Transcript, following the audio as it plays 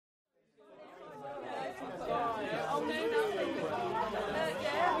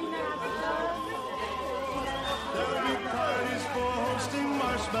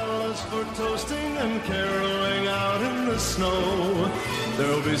marshmallows for toasting and caroling out in the snow.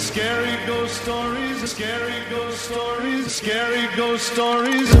 There'll be scary ghost stories, scary ghost stories, scary ghost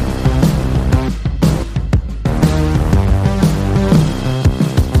stories.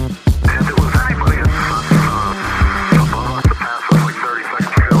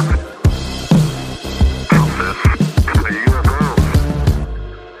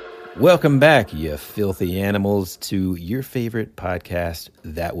 Welcome back, you filthy animals, to your favorite podcast,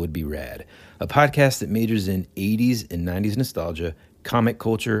 That Would Be Rad, a podcast that majors in 80s and 90s nostalgia, comic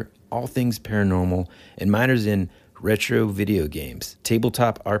culture, all things paranormal, and minors in retro video games,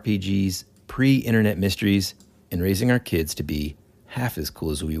 tabletop RPGs, pre-internet mysteries, and raising our kids to be half as cool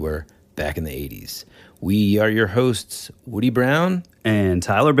as we were back in the 80s. We are your hosts, Woody Brown and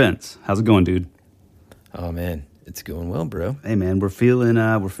Tyler Bentz. How's it going, dude? Oh, man. It's going well, bro. Hey, man, we're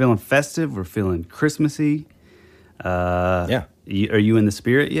feeling festive. We're feeling Christmassy. Yeah. Are you in the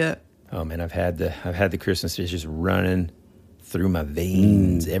spirit yet? Oh man, I've had the Christmas fish just running through my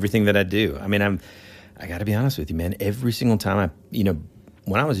veins. Everything that I do. I mean, I got to be honest with you, man. Every single time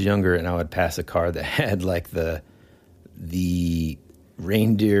when I was younger and I would pass a car that had like the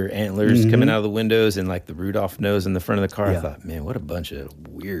reindeer antlers coming out of the windows and like the Rudolph nose in the front of the car, I thought, man, what a bunch of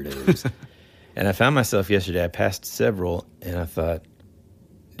weirdos. And I found myself yesterday, I passed several, and I thought,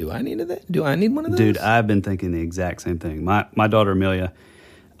 do I need one of those? Dude, I've been thinking the exact same thing. My daughter, Amelia,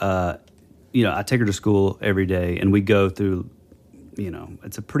 I take her to school every day, and we go through,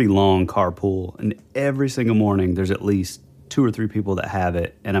 it's a pretty long carpool, and every single morning there's at least 2 or 3 people that have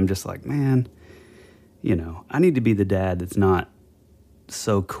it, and I'm just like, man, I need to be the dad that's not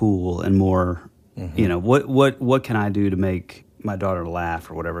so cool and more, what can I do to make my daughter laugh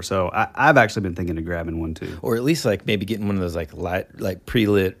or whatever. So I've actually been thinking of grabbing one too, or at least like maybe getting one of those like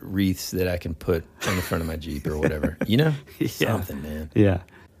pre-lit wreaths that I can put on the front of my Jeep or whatever. Something, man. Yeah.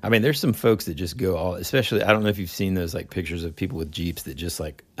 I mean, there's some folks that just go all, especially, I don't know if you've seen those like pictures of people with Jeeps that just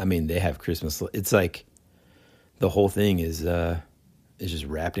like, I mean, they have Christmas. It's like the whole thing is just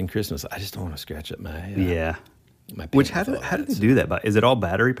wrapped in Christmas. I just don't want to scratch up my Which how do they do that? Is it all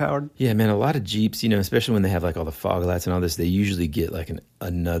battery powered? Yeah, man. A lot of Jeeps, especially when they have like all the fog lights and all this, they usually get like an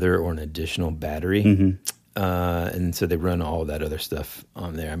additional battery, and so they run all that other stuff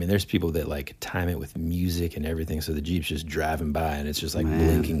on there. I mean, there's people that like time it with music and everything, so the Jeep's just driving by and it's just like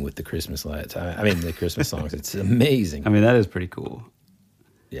blinking with the Christmas lights. I mean, the Christmas songs. It's amazing. I mean, that is pretty cool.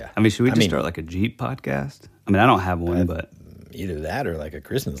 Yeah. I mean, should we just start like a Jeep podcast? I mean, I don't have one, but. Either that or like a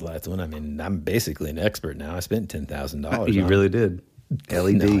Christmas lights one. I mean, I'm basically an expert now. I spent $10,000. You really did.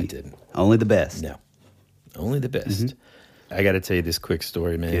 LED. No, I didn't. Only the best. No, only the best. I got to tell you this quick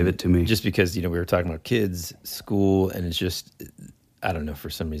story, man. Give it to me. Just because, we were talking about kids, school, and it's just, I don't know, for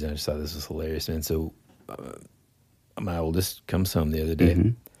some reason I just thought this was hilarious, man. So my oldest comes home the other day,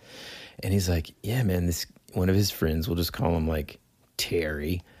 and he's like, yeah, man, one of his friends, we'll just call him like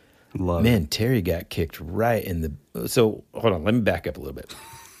Terry. Man, Terry got kicked right in the... So, hold on, let me back up a little bit.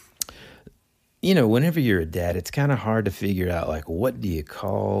 Whenever you're a dad, it's kind of hard to figure out, like, what do you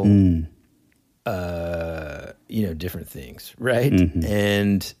call, different things, right?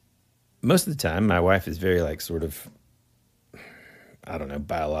 And most of the time, my wife is very, like, sort of, I don't know,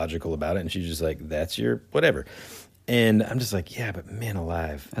 biological about it, and she's just like, that's your whatever. And I'm just like, yeah, but man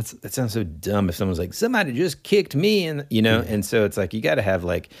alive, that sounds so dumb if someone's like, somebody just kicked me, and and so it's like, you got to have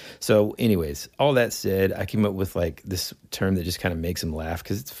like, so anyways, all that said, I came up with like this term that just kind of makes them laugh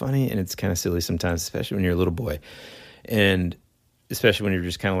because it's funny and it's kind of silly sometimes, especially when you're a little boy, and especially when you're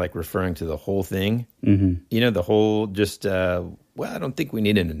just kind of like referring to the whole thing, the whole just, I don't think we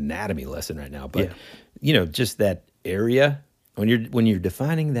need an anatomy lesson right now, but just that area, when you're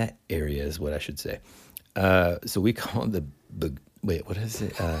defining that area is what I should say. So we call it what is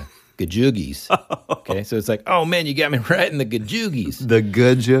it? Gajoogies. Okay, so it's like, oh man, you got me right in the Gajoogies. The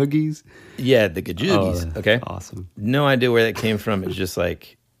Gajoogies? Yeah, the Gajoogies. Okay, awesome. No idea where that came from. It's just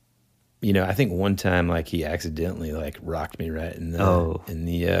like, I think one time like he accidentally like rocked me right in the and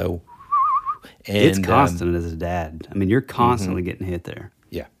it's constant as a dad. I mean, you're constantly getting hit there.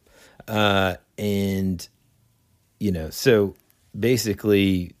 Yeah, and so.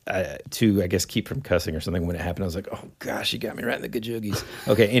 Basically, to, I guess, keep from cussing or something when it happened, I was like, oh, gosh, you got me right in the Gajoogies.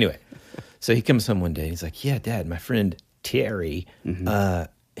 Okay, anyway. So he comes home one day, and he's like, yeah, Dad, my friend Terry,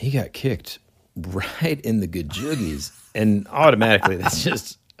 he got kicked right in the Gajoogies. And automatically, that's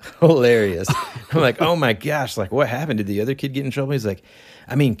just hilarious. I'm like, oh, my gosh, like, what happened? Did the other kid get in trouble? He's like,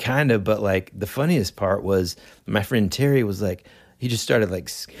 I mean, kind of, but, like, the funniest part was my friend Terry was like, he just started, like...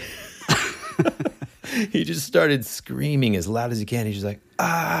 He just started screaming as loud as he can. He's just like,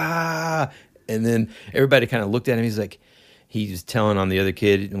 ah. And then everybody kind of looked at him. He's like, he's telling on the other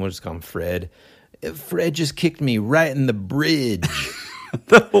kid, and we'll just call him Fred. Fred just kicked me right in the bridge.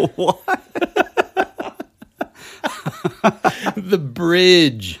 The what? The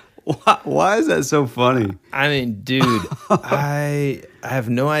bridge. Why is that so funny? I mean, dude, I have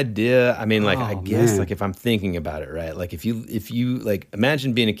no idea. I mean, like, I guess, man. like, if I'm thinking about it, right? Like, if you like,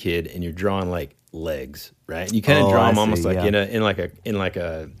 imagine being a kid and you're drawing like legs, right? And you kind of draw them almost like in like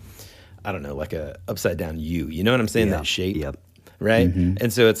a, I don't know, like a upside down U. You know what I'm saying? Yeah. That shape. Yep. Right?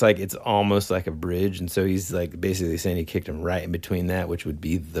 And so it's like, it's almost like a bridge. And so he's like basically saying he kicked him right in between that, which would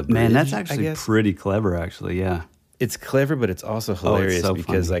be the bridge. Man, that's I actually guess. pretty clever, actually. Yeah. It's clever, but it's also hilarious so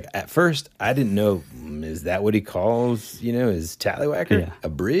because, funny. like, at first I didn't know, is that what he calls, his tallywhacker? Yeah. A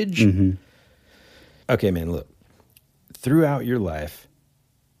bridge? Okay, man, look. Throughout your life,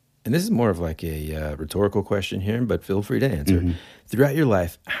 and this is more of like a rhetorical question here, but feel free to answer. Throughout your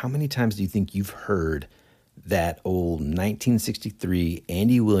life, how many times do you think you've heard that old 1963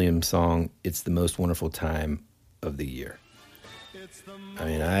 Andy Williams song, It's the Most Wonderful Time of the Year? I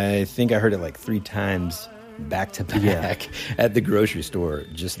mean, I think I heard it like 3 times back to back at the grocery store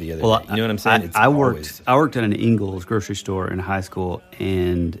just the other day. You know what I'm saying? I worked at an Ingles grocery store in high school,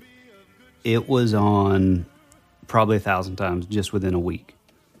 and it was on probably 1,000 times just within a week.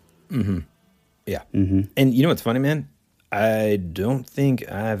 Yeah. And you know what's funny, man? I don't think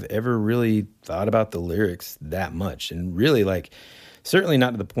I've ever really thought about the lyrics that much. And really, like, certainly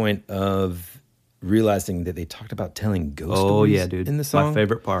not to the point of realizing that they talked about telling ghost stories yeah, dude. in the song. My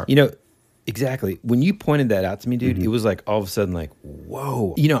favorite part. Exactly. When you pointed that out to me, dude, it was like all of a sudden like,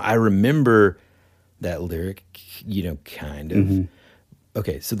 whoa. I remember that lyric, kind of.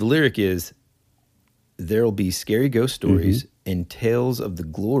 Okay, so the lyric is, there'll be scary ghost stories and tales of the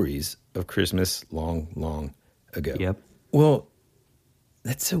glories of Christmas long, long ago. Yep. Well,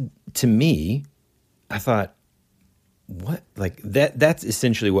 that's so, to me, I thought, what? Like, that's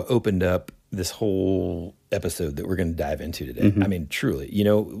essentially what opened up this whole episode that we're going to dive into today. I mean, truly,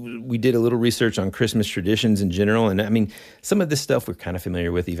 we did a little research on Christmas traditions in general. And I mean, some of this stuff we're kind of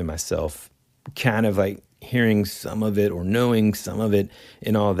familiar with, even myself, kind of like hearing some of it or knowing some of it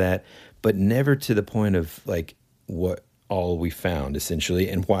and all that, but never to the point of like what all we found essentially,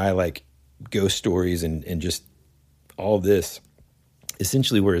 and why like ghost stories and just all this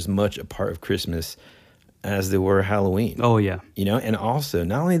essentially were as much a part of Christmas as they were Halloween. Oh, yeah. And also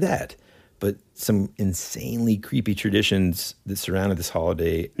not only that, but some insanely creepy traditions that surrounded this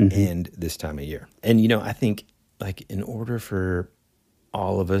holiday and this time of year. And, I think like in order for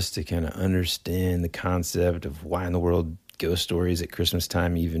all of us to kind of understand the concept of why in the world ghost stories at Christmas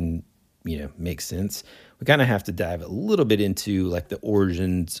time even, make sense, we kind of have to dive a little bit into like the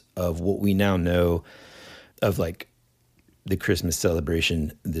origins of what we now know of like the Christmas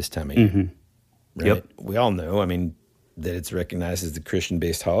celebration this time of year. Right? Yep. We all know, I mean, that it's recognized as the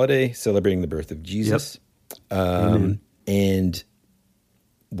Christian-based holiday celebrating the birth of Jesus. And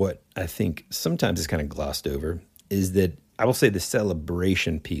what I think sometimes is kind of glossed over is that I will say the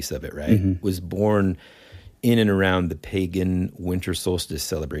celebration piece of it, right, was born in and around the pagan winter solstice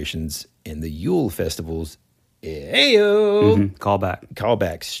celebrations and the Yule festivals. Heyo! Call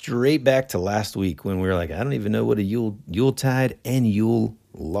back straight back to last week when we were like, I don't even know what a Yuletide and Yule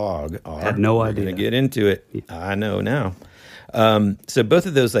log are. Had no We're idea. Gonna get into it. I know now. So both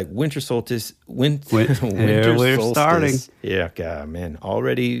of those, like winter solstice, winter we're solstice. starting. Yeah, God, man,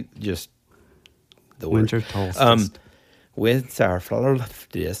 already just the Winter word. solstice. With our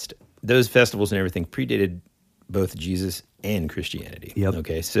florist, those festivals and everything predated both Jesus and Christianity. Yep.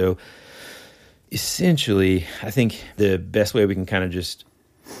 Okay, so essentially, I think the best way we can kind of just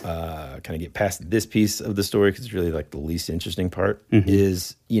kind of get past this piece of the story, because it's really like the least interesting part,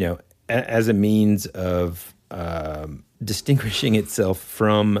 is, as a means of distinguishing itself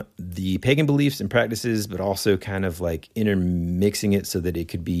from the pagan beliefs and practices, but also kind of like intermixing it so that it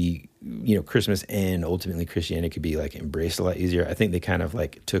could be, Christmas and ultimately Christianity could be like embraced a lot easier. I think they kind of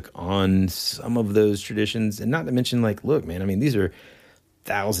like took on some of those traditions, and not to mention like, look, man, I mean, these are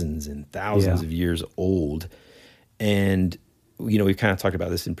thousands and thousands of years old. And, we've kind of talked about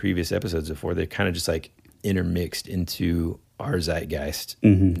this in previous episodes before. They're kind of just like intermixed into our zeitgeist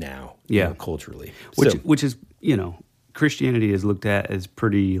now, culturally. Which is, Christianity is looked at as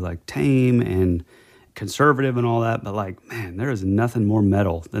pretty like tame and conservative and all that, but like, man, there is nothing more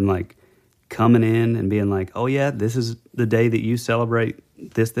metal than like coming in and being like, oh yeah, this is the day that you celebrate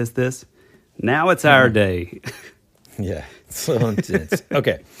this. Now it's our day. Yeah, so intense.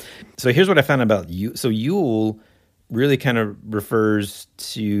 Okay, so here's what I found about Yule. So Yule really kind of refers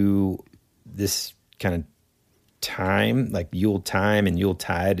to this kind of time, like Yule time and Yule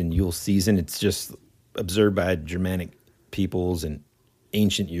tide and Yule season. It's just observed by Germanic peoples and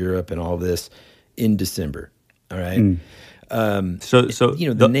ancient Europe and all this in December. All right. So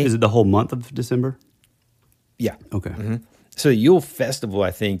the name, is it the whole month of December? Yeah. Okay. Mm-hmm. So the Yule Festival,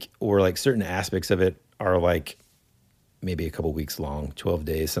 I think, or like certain aspects of it are like maybe a couple weeks long, 12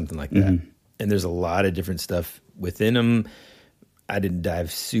 days, something like that. And there's a lot of different stuff within them. I didn't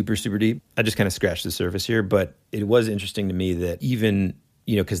dive super, super deep. I just kind of scratched the surface here, but it was interesting to me that even,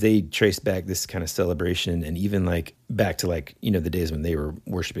 because they trace back this kind of celebration and even like back to like, the days when they were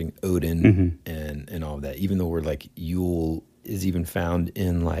worshiping Odin and all of that, even though we're like Yule is even found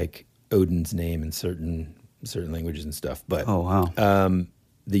in like Odin's name in certain languages and stuff. But oh, wow.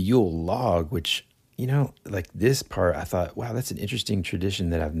 The Yule log, which, like this part, I thought, wow, that's an interesting tradition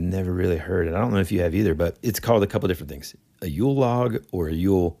that I've never really heard. And I don't know if you have either, but it's called a couple different things. A Yule log or a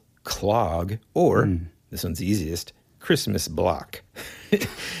Yule clog, or this one's easiest, Christmas block.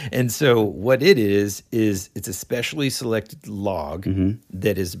 And so what it is it's a specially selected log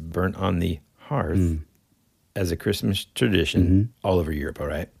that is burnt on the hearth as a Christmas tradition all over Europe, all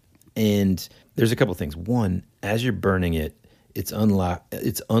right? And there's a couple things. One, as you're burning it, it's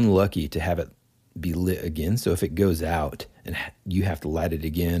unlucky to have it be lit again. So if it goes out and you have to light it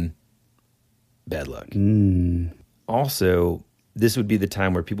again, bad luck. Also, this would be the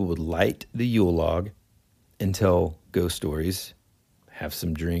time where people would light the Yule log and tell ghost stories, have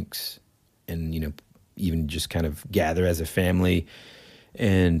some drinks, and, even just kind of gather as a family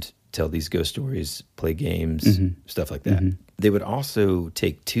and tell these ghost stories, play games, stuff like that. They would also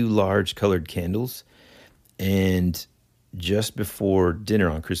take 2 large colored candles, and just before dinner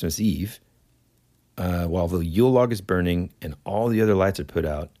on Christmas Eve, while the Yule log is burning and all the other lights are put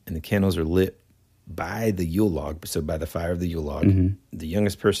out and the candles are lit by the Yule log, so by the fire of the Yule log, the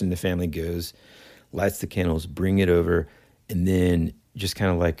youngest person in the family goes, lights the candles, bring it over, and then just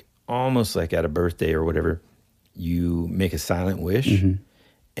kind of like, almost like at a birthday or whatever, you make a silent wish,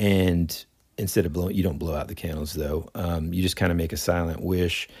 and instead of you don't blow out the candles though, you just kind of make a silent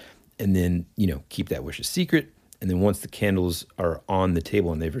wish, and then, keep that wish a secret. And then once the candles are on the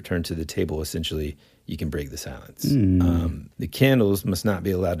table and they've returned to the table, essentially, you can break the silence. The candles must not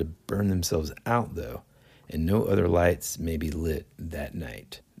be allowed to burn themselves out, though, and no other lights may be lit that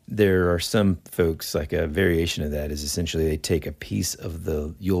night. There are some folks, like a variation of that is essentially they take a piece of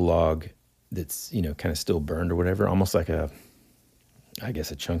the Yule log that's, kind of still burned or whatever, almost like a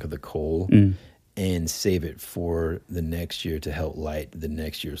chunk of the coal, and save it for the next year to help light the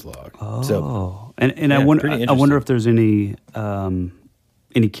next year's log. Oh, so, and I wonder if there's any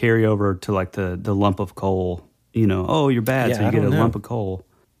carryover to like the lump of coal. You're bad, so you get a lump of coal.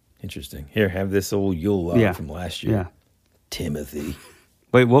 Interesting. Here, have this old Yule log from last year. Yeah. Timothy.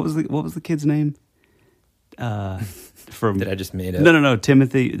 Wait, what was the kid's name? From that I just made up. No.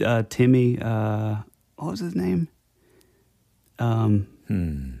 Timothy. Timmy. What was his name? What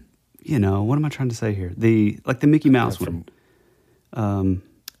am I trying to say here? The Mickey Mouse one.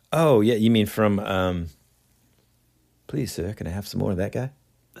 Oh yeah, you mean from? Please, sir, can I have some more of that guy?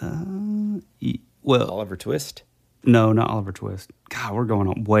 Oliver Twist. No, not Oliver Twist. God, we're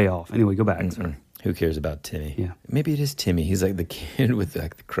going way off. Anyway, go back. Sorry. Who cares about Timmy? Yeah, maybe it is Timmy. He's like the kid with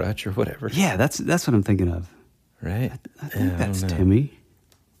like the crutch or whatever. Yeah, that's what I'm thinking of. Right. I think that's Timmy.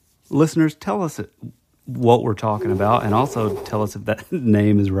 Listeners, tell us what we're talking about, and also tell us if that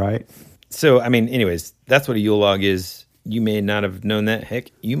name is right. So, anyways, that's what a Yule log is. You may not have known that.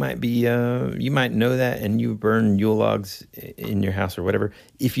 Heck, you might know that, and you burn Yule logs in your house or whatever.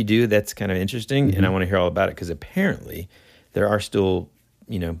 If you do, that's kind of interesting, and I want to hear all about it, because apparently there are still,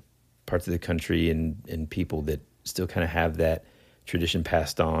 parts of the country and people that still kind of have that tradition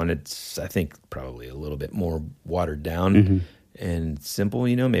passed on. It's, I think, probably a little bit more watered down and simple,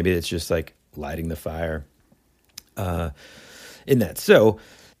 maybe it's just like lighting the fire in that. So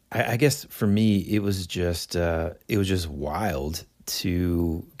I guess for me, it was just wild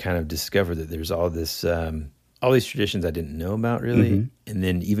to kind of discover that there's all this, all these traditions I didn't know about really. And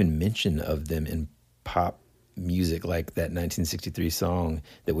then even mention of them in pop music, like that 1963 song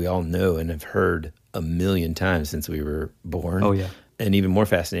that we all know and have heard a million times since we were born. Oh yeah. And even more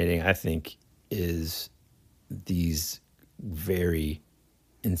fascinating, I think, is these very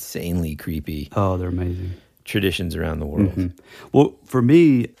insanely creepy. Oh, they're amazing. Traditions around the world. Well, for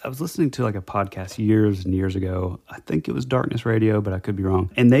me, I was listening to like a podcast years and years ago. I think it was Darkness Radio, but I could be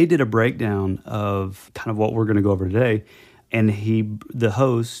wrong. And they did a breakdown of kind of what we're going to go over today. And the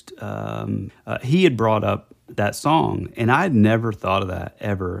host, he had brought up that song, and I had never thought of that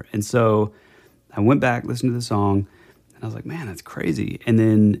ever. And so I went back, listened to the song, and I was like, man, that's crazy. And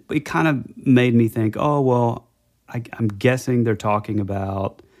then it kind of made me think, oh, well, I'm guessing they're talking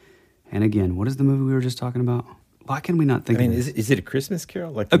about, and again, what is the movie we were just talking about? why can we not think I mean, of this? is it a Christmas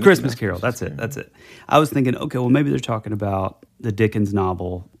Carol? Like A Christmas Carol. That's it. That's it. I was thinking, okay, well, maybe they're talking about the Dickens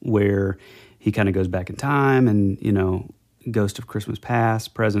novel where he kind of goes back in time and, you know, Ghost of Christmas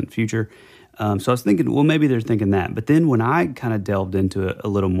Past, Present, Future. So I was thinking, well, maybe they're thinking that. But then when I kind of delved into it a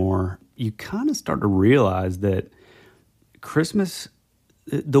little more, you kind of start to realize that Christmas,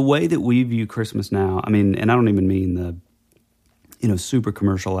 the way that we view Christmas now, I mean, and I don't even mean the, you know, super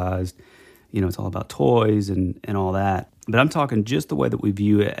commercialized, you know, it's all about toys and all that. But I'm talking just the way that we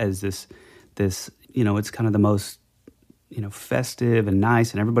view it as this, you know, it's kind of the most, you know, festive and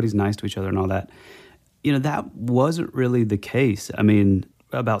nice and everybody's nice to each other and all that. You know, that wasn't really the case. I mean,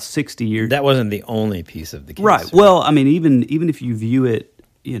 about 60 years. That wasn't the only piece of the case. Right. Well, I mean, even if you view it,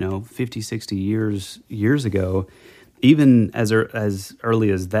 you know, 50, 60 years ago, even as early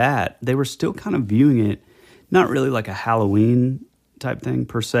as that, they were still kind of viewing it not really like a Halloween type thing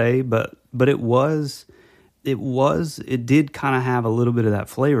per se, but it did kind of have a little bit of that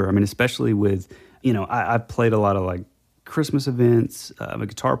flavor. I mean, especially with, you know, I played a lot of like Christmas events. I'm a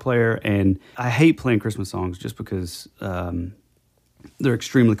guitar player, and I hate playing Christmas songs just because they're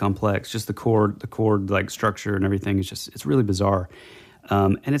extremely complex. Just the chord like structure and everything is it's really bizarre,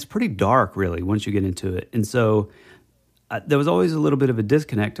 and it's pretty dark really once you get into it. And so there was always a little bit of a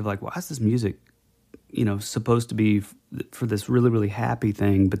disconnect of like, why is this music, you know, supposed to be for this really, really happy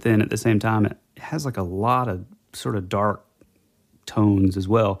thing, but then at the same time it has like a lot of sort of dark tones as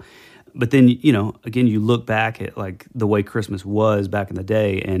well. But then, you know, again, you look back at like the way Christmas was back in the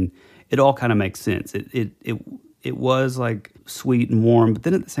day, and it all kind of makes sense. It was like sweet and warm, but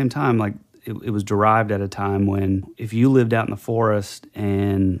then at the same time, like it was derived at a time when if you lived out in the forest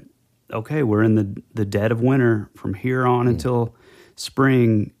and okay, we're in the dead of winter from here on until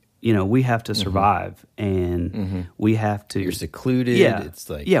spring, you know, we have to survive and we have to. You're secluded. Yeah, it's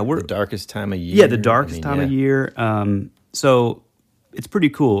like we're the darkest time of year. Yeah, the darkest time of year. So it's pretty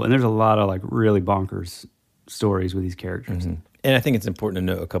cool, and there's a lot of like really bonkers stories with these characters. And I think it's important to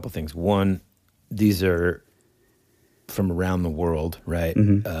note a couple things. One, these are from around the world, right?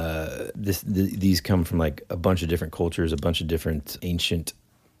 These come from like a bunch of different cultures, a bunch of different ancient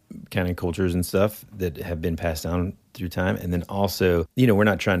kind of cultures and stuff that have been passed down through time. And then also, you know, we're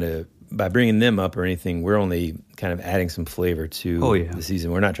not trying to, by bringing them up or anything, we're only kind of adding some flavor to the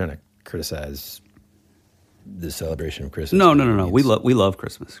season. We're not trying to criticize the celebration of Christmas. No. We love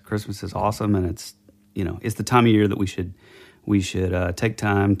Christmas. Christmas is awesome, and it's, you know, it's the time of year that we should take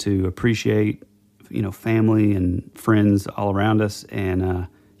time to appreciate, you know, family and friends all around us, and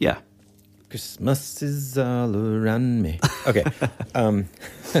Christmas is all around me. Okay.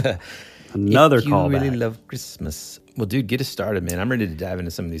 Another if you callback. really love Christmas. Well, dude, get us started, man. I'm ready to dive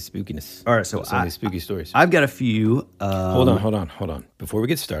into some of these spookiness. All right, so some of these spooky stories. I've got a few. Hold on. Before we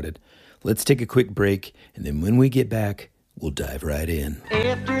get started, let's take a quick break, and then when we get back, we'll dive right in.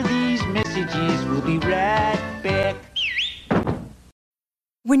 After these messages, we'll be right back.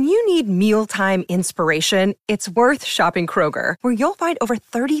 When you need mealtime inspiration, it's worth shopping Kroger, where you'll find over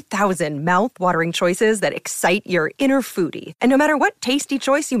 30,000 mouth-watering choices that excite your inner foodie. And no matter what tasty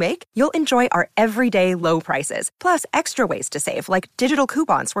choice you make, you'll enjoy our everyday low prices, plus extra ways to save, like digital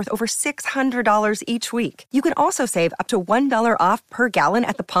coupons worth over $600 each week. You can also save up to $1 off per gallon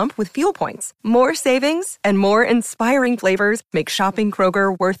at the pump with fuel points. More savings and more inspiring flavors make shopping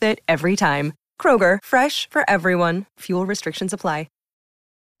Kroger worth it every time. Kroger, fresh for everyone. Fuel restrictions apply.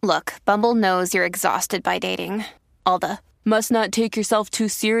 Look, Bumble knows you're exhausted by dating. All the, must not take yourself too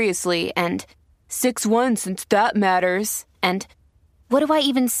seriously, and 6'1" since that matters, and what do I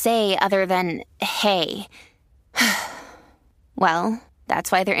even say other than, hey? Well,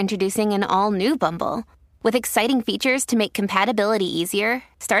 that's why they're introducing an all-new Bumble, with exciting features to make compatibility easier,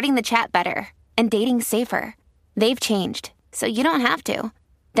 starting the chat better, and dating safer. They've changed, so you don't have to.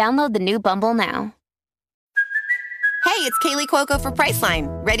 Download the new Bumble now. Hey, it's Kaylee Cuoco for Priceline.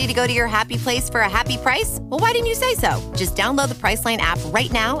 Ready to go to your happy place for a happy price? Well, why didn't you say so? Just download the Priceline app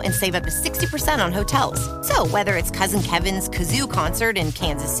right now and save up to 60% on hotels. So whether it's Cousin Kevin's Kazoo Concert in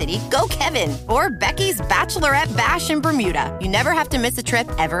Kansas City, go Kevin, or Becky's Bachelorette Bash in Bermuda, you never have to miss a trip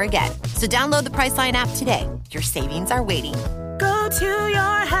ever again. So download the Priceline app today. Your savings are waiting. Go to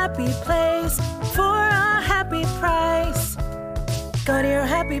your happy place for a happy price. Go to your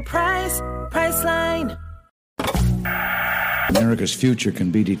happy price, Priceline. America's future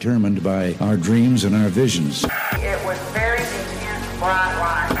can be determined by our dreams and our visions. It was very intense, bright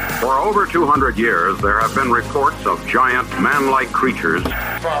light. For over 200 years, there have been reports of giant man-like creatures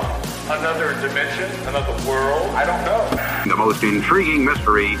from another dimension, another world. I don't know. The most intriguing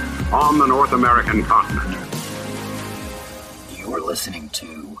mystery on the North American continent. You're listening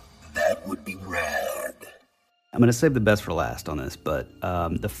to That Would Be Rad. I'm going to save the best for last on this, but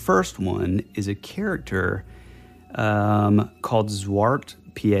the first one is a character called Zwart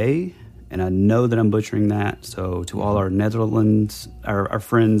Piet, and I know that I'm butchering that, so to all our Netherlands, our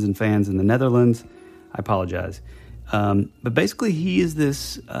friends and fans in the Netherlands, I apologize. But basically, he is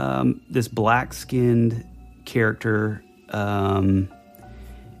this this black-skinned character. Boy.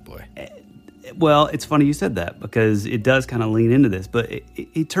 Well, it's funny you said that because it does kind of lean into this, but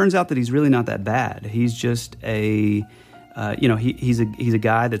it turns out that he's really not that bad. He's just he's a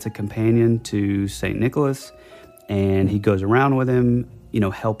guy that's a companion to St. Nicholas, and he goes around with him,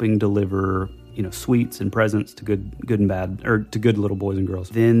 helping deliver, sweets and presents to good and bad, or to good little boys and girls.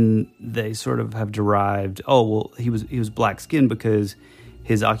 Then they sort of have derived, he was black skinned because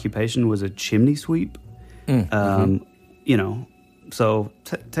his occupation was a chimney sweep. So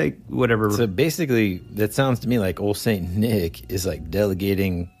take whatever. So basically, that sounds to me like old Saint Nick is like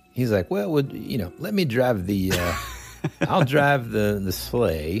delegating. He's like, well, let me drive the. I'll drive the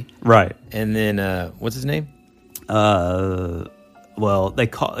sleigh, right? And then what's his name? Well, they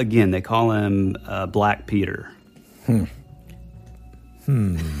call him Black Peter. I'm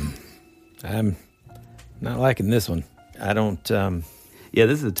not liking this one. I don't. Yeah,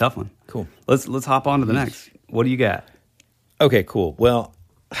 this is a tough one. Cool. Let's hop on to the next. What do you got? Okay, cool. Well,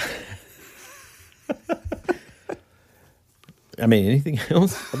 I mean, anything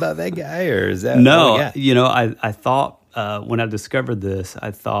else about that guy, or is that no? all we got? I thought when I discovered this,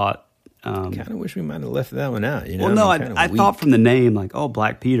 I thought. Kind of wish we might have left that one out. Well, no, I thought from the name, like,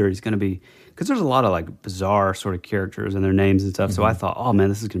 Black Peter, he's going to be, because there's a lot of like bizarre sort of characters and their names and stuff. Mm-hmm. So I thought, oh man,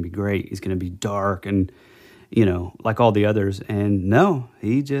 this is going to be great. He's going to be dark and like all the others. And no,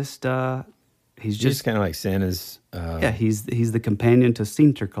 he's just kind of like Santa's. He's the companion to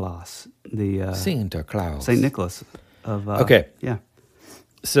Sinterklaas, Sinterklaas, Saint Nicholas of. Okay, yeah.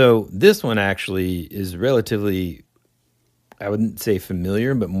 So this one actually is relatively, I wouldn't say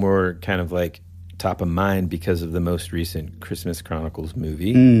familiar, but more kind of like top of mind because of the most recent Christmas Chronicles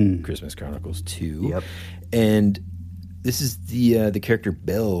movie, Christmas Chronicles 2. Yep. And this is the character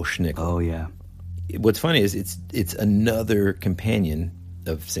Belsnickel. Oh yeah. What's funny is it's another companion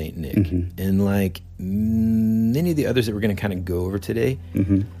of Saint Nick, and like many of the others that we're going to kind of go over today,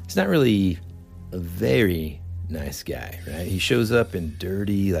 it's not really a very nice guy, right? He shows up in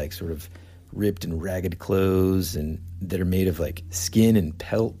dirty, like sort of ripped and ragged clothes, and that are made of like skin and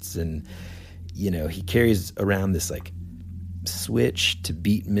pelts, and he carries around this like switch to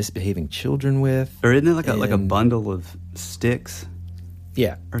beat misbehaving children with. Or isn't it like a bundle of sticks?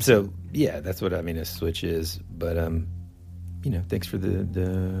 Yeah. So yeah, that's what I mean a switch is. But thanks for the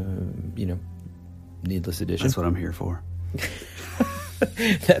needless addition. That's what I'm here for.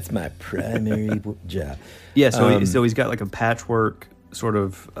 That's my primary job. Yeah. So he's got like a patchwork sort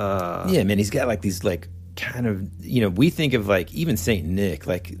of. Yeah, man. He's got like these like kind of we think of like even Saint Nick,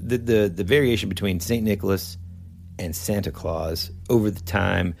 like the variation between Saint Nicholas and Santa Claus over the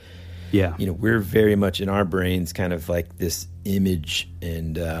time. Yeah. We're very much in our brains kind of like this image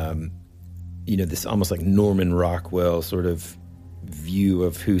and this almost like Norman Rockwell sort of view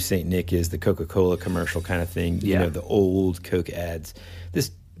of who Saint Nick is, the Coca-Cola commercial kind of thing. The old Coke ads.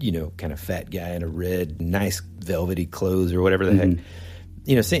 This kind of fat guy in a red, nice velvety clothes or whatever the heck.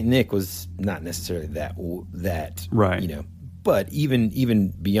 Saint Nick was not necessarily that right. But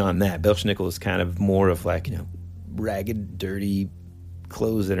even beyond that, Belsnickel is kind of more of like ragged, dirty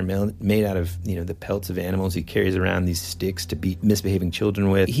clothes that are made out of the pelts of animals. He carries around these sticks to beat misbehaving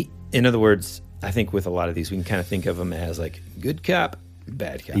children with. In other words, I think with a lot of these, we can kind of think of him as like good cop,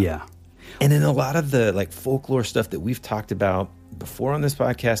 bad cop. Yeah. And in a lot of the like folklore stuff that we've talked about before on this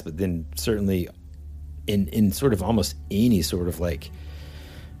podcast, but then certainly in sort of almost any sort of like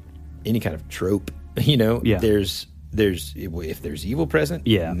any kind of trope, yeah. there's if there's evil present,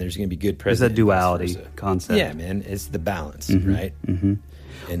 yeah, and there's going to be good present. There's that duality concept. Yeah, man, it's the balance, right? Mm-hmm.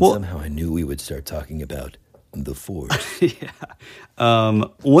 And somehow I knew we would start talking about the Force. Yeah.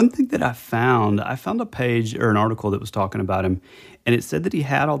 One thing that I found a page or an article that was talking about him, and it said that he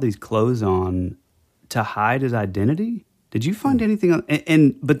had all these clothes on to hide his identity. Did you find anything on?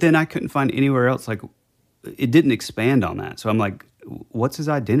 But then I couldn't find anywhere else. Like, it didn't expand on that. So I'm like, what's his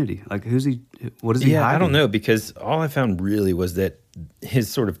identity? Like, who's he? What is he hiding? I don't know, because all I found really was that his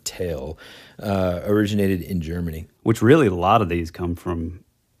sort of tale originated in Germany. Which really a lot of these come from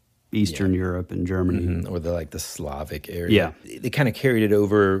Eastern Europe and Germany. Or the Slavic area. Yeah. They kind of carried it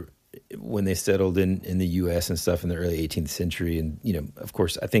over when they settled in the U.S. and stuff in the early 18th century. And, of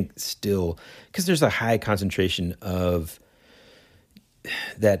course, I think still, because there's a high concentration of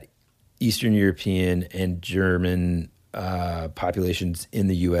that Eastern European and German populations in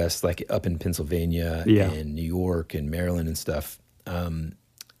the U.S., like up in Pennsylvania and New York and Maryland and stuff.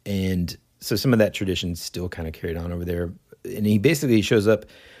 And so some of that tradition still kind of carried on over there. And he basically shows up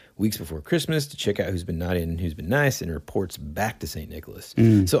weeks before Christmas to check out who's been naughty and who's been nice, and reports back to St. Nicholas.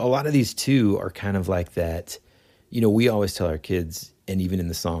 So a lot of these too are kind of like that. You know, we always tell our kids, and even in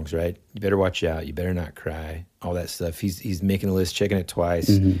the songs, right? You better watch out. You better not cry. All that stuff. He's making a list, checking it twice.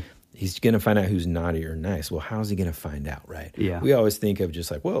 He's going to find out who's naughty or nice. Well, how's he going to find out, right? Yeah. We always think of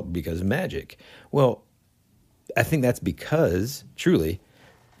just like, well, because of magic. Well, I think that's because, truly,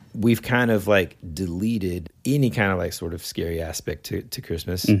 we've kind of like deleted any kind of like sort of scary aspect to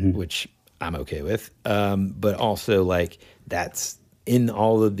Christmas, which I'm okay with. But also like that's in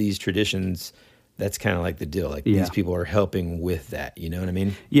all of these traditions, that's kind of like the deal. Like these people are helping with that. You know what I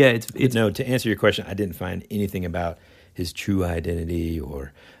mean? Yeah. It's no, to answer your question, I didn't find anything about his true identity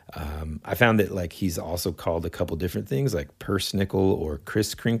or I found that like he's also called a couple different things like Persnickle or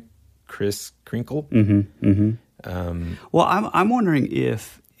Kris Kringle. Well, I'm wondering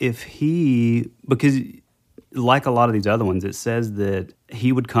if he, because like a lot of these other ones, it says that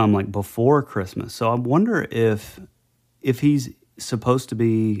he would come like before Christmas. So I wonder if he's supposed to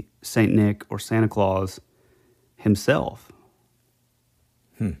be Saint Nick or Santa Claus himself.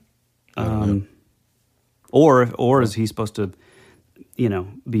 Or is he supposed to, you know,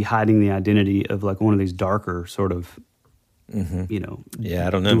 be hiding the identity of like one of these darker sort of, you know, I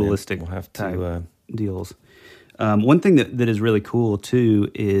don't know, dualistic we'll have to, deals. One thing that is really cool too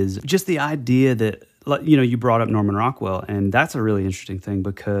is just the idea that, you know, you brought up Norman Rockwell, and that's a really interesting thing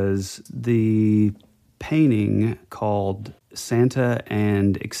because the painting called Santa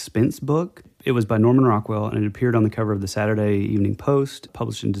and Expense Book, it was by Norman Rockwell, and it appeared on the cover of the Saturday Evening Post,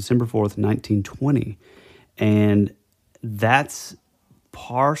 published on December 4th, 1920. And that's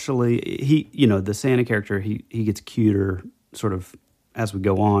partially, the Santa character, he gets cuter sort of as we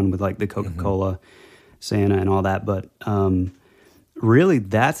go on with like the Coca-Cola Santa and all that. But really,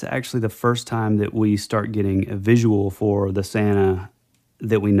 that's actually the first time that we start getting a visual for the Santa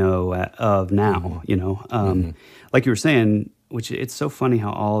that we know of now, you know. Like you were saying, which it's so funny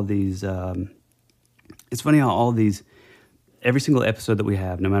how all of these, every single episode that we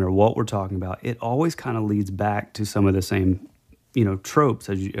have, no matter what we're talking about, it always kind of leads back to some of the same, you know, tropes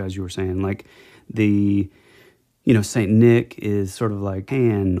as you were saying. Like the, you know, Saint Nick is sort of like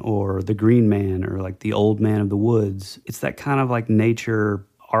Pan or the Green Man or like the Old Man of the Woods. It's that kind of like nature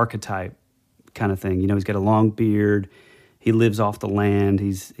archetype kind of thing. You know, he's got a long beard. He lives off the land.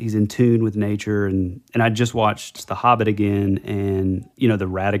 He's in tune with nature. And I just watched The Hobbit again, and, you know, the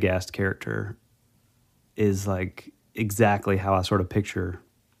Radagast character is like exactly how I sort of picture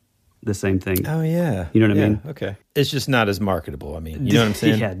the same thing. Oh, yeah. You know what I mean? Okay. It's just not as marketable. I mean, you know what I'm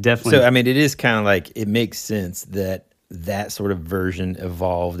saying? Yeah, definitely. So, I mean, it is kind of like, it makes sense that sort of version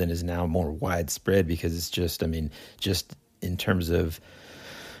evolved and is now more widespread because it's just, I mean, just in terms of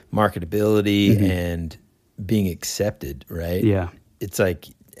marketability and being accepted, right? Yeah. It's like,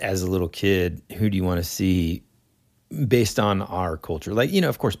 as a little kid, who do you want to see based on our culture? Like, you know,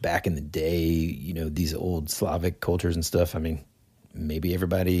 of course, back in the day, you know, these old Slavic cultures and stuff, I mean, maybe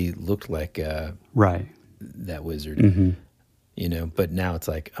everybody looked like that wizard, you know, but now it's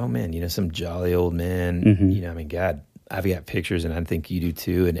like, oh man, you know, some jolly old man, you know, I mean, God, I've got pictures, and I think you do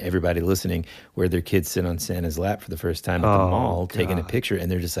too, and everybody listening, where their kids sit on Santa's lap for the first time at the mall, taking a picture, and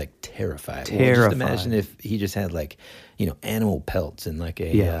they're just like terrified. Well, just imagine if he just had like, you know, animal pelts and like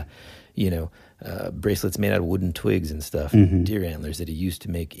a, you know, bracelets made out of wooden twigs and stuff, deer antlers that he used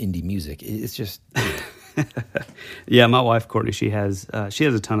to make indie music. It's just... Yeah, my wife Courtney, she has a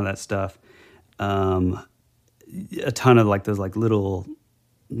ton of that stuff, a ton of like those like little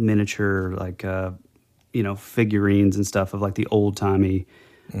miniature like you know, figurines and stuff of like the old timey,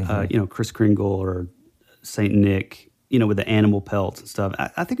 you know, Kris Kringle or Saint Nick, you know, with the animal pelts and stuff.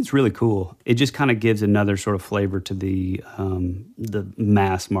 I think it's really cool. It just kind of gives another sort of flavor to the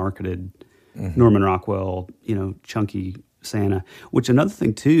mass marketed Norman Rockwell, you know, chunky Santa. Which another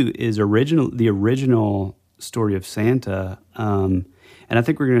thing too is the original story of Santa, and I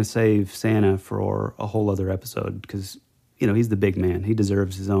think we're going to save Santa for a whole other episode because, you know, he's the big man. He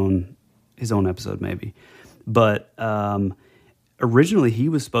deserves his own episode maybe. But originally he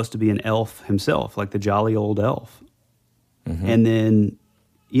was supposed to be an elf himself, like the jolly old elf. And then,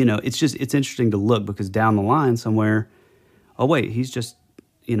 you know, it's interesting to look because down the line somewhere, oh wait, he's just,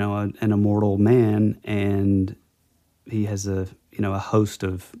 you know, an immortal man, and he has a host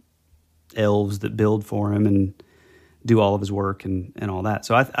of elves that build for him and do all of his work and all that.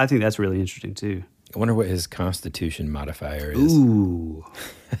 So I think that's really interesting too. I wonder what his constitution modifier is. Ooh.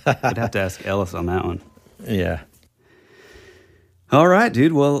 I'd have to ask Ellis on that one. Yeah. All right,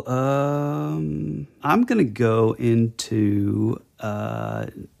 dude. Well, I'm going to go into,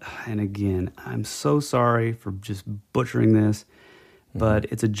 and again, I'm so sorry for just butchering this, but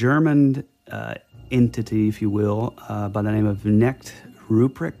it's a German entity, if you will, by the name of Knecht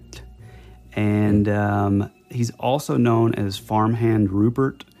Ruprecht. And he's also known as Farmhand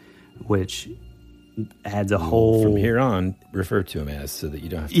Rupert, which adds a whole... From here on, refer to him as, so that you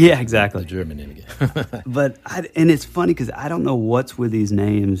don't have to... Yeah, exactly. The German name again. But and it's funny because I don't know what's with these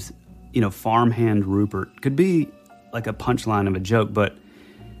names. You know, Farmhand Rupert could be like a punchline of a joke, but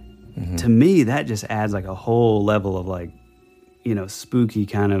to me, that just adds like a whole level of like, you know, spooky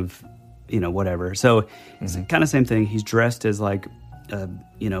kind of, you know, whatever. So it's kind of same thing. He's dressed as like,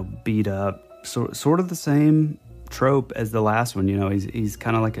 you know, beat up, sort of the same trope as the last one. You know, he's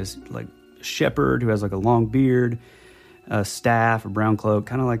kind of like a shepherd who has like a long beard, a staff, a brown cloak,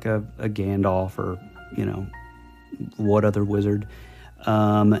 kind of like a Gandalf or, you know, what other wizard.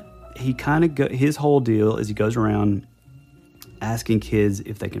 He kind of his whole deal is he goes around asking kids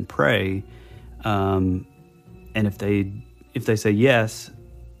if they can pray, and if they say yes,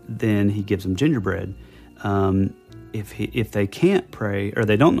 then he gives them gingerbread. If they can't pray or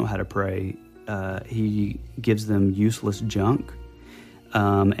they don't know how to pray, he gives them useless junk.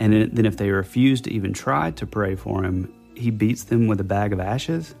 And then if they refuse to even try to pray for him, he beats them with a bag of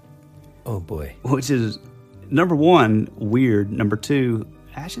ashes. Oh, boy. Which is, number one, weird. Number two,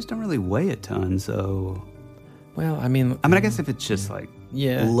 ashes don't really weigh a ton, so... Well, I mean, I guess if it's just like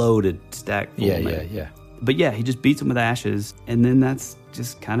loaded, stacked full. Yeah. But yeah, he just beats them with ashes, and then that's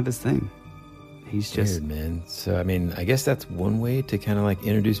just kind of his thing. He's just... Weird, man. So, I mean, I guess that's one way to kind of like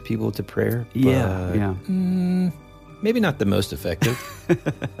introduce people to prayer. Yeah. Maybe not the most effective.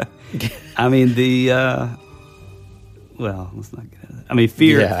 I mean, well, let's not get into that. I mean,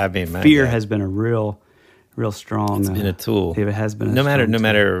 fear has been a real strong... It's been a tool. It has been no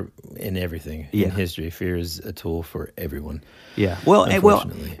matter in everything in history, fear is a tool for everyone. Yeah. Well,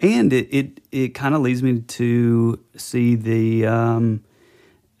 and it kind of leads me to see the,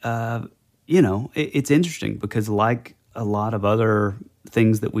 you know, it's interesting because like a lot of other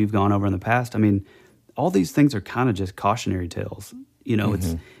things that we've gone over in the past, I mean, all these things are kind of just cautionary tales. You know,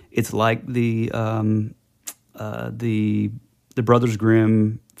 it's like the Brothers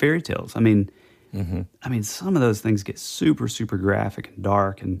Grimm fairy tales. I mean, some of those things get super, super graphic and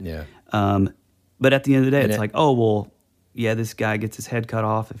dark, and but at the end of the day, it's like, oh well, yeah, this guy gets his head cut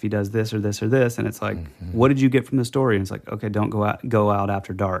off if he does this or this or this, and it's like, what did you get from the story? And it's like, okay, don't go out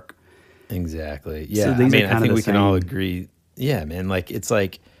after dark. Exactly. Yeah. So these are kind I think of we can all agree. Yeah, man. Like it's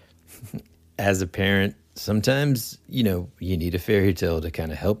like, as a parent, sometimes you know you need a fairy tale to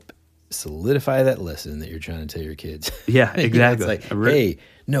kind of help solidify that lesson that you're trying to tell your kids. Yeah, exactly. It's like, hey,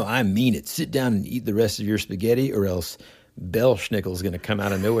 no, I mean it. Sit down and eat the rest of your spaghetti, or else Belsnickel's going to come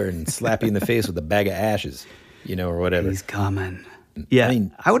out of nowhere and slap you in the face with a bag of ashes, you know, or whatever. He's coming. Yeah, I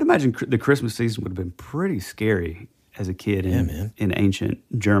mean, I would imagine the Christmas season would have been pretty scary as a kid in ancient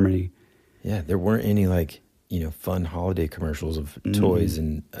Germany. Yeah, there weren't any like, you know, fun holiday commercials of toys,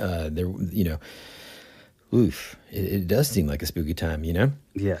 and there, you know, oof, it does seem like a spooky time, you know?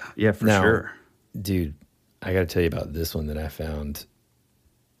 Yeah, for sure. Dude, I got to tell you about this one that I found.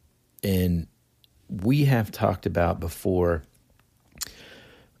 And we have talked about before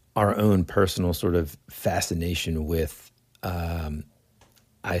our own personal sort of fascination with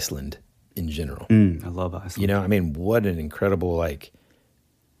Iceland in general. I love Iceland. You know, I mean, what an incredible, like,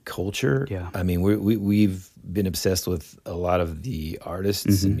 culture. Yeah. I mean, we've been obsessed with a lot of the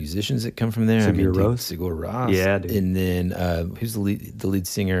artists and musicians that come from there. Sigur Rós. Sigur Rós. Yeah, dude. And then who's the lead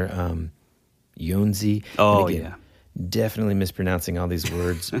singer? Jónsi. Oh, again, yeah. Definitely mispronouncing all these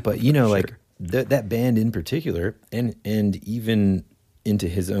words. But, you know, Sure. like that band in particular, and even into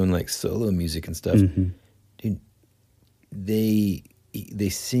his own like solo music and stuff, dude, they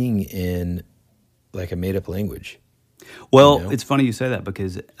sing in like a made up language. Well, you know? It's funny you say that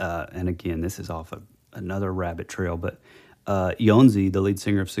because, and again, this is off another rabbit trail, but Jónsi, the lead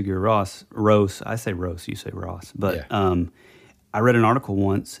singer of Sigur Rós, I say Rós, you say Ross, but I read an article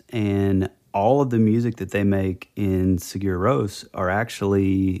once, and all of the music that they make in Sigur Rós are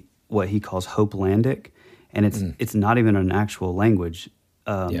actually what he calls Hopelandic, and it's not even an actual language,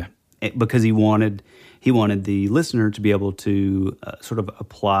 because he wanted the listener to be able to sort of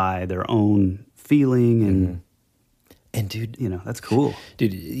apply their own feeling and. And dude, you know, that's cool.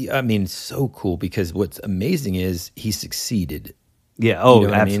 Dude, I mean, so cool because what's amazing is he succeeded. Yeah, oh, you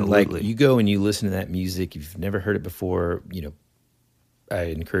know absolutely. I mean? Like you go and you listen to that music, you've never heard it before, you know, I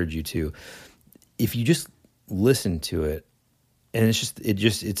encourage you to. If you just listen to it And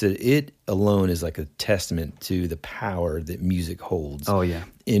it alone is like a testament to the power that music holds. Oh, yeah.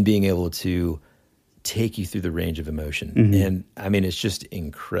 In being able to take you through the range of emotion. And I mean, it's just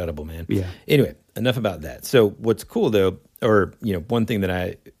incredible, man. Yeah. Anyway, enough about that. So what's cool though, or, one thing that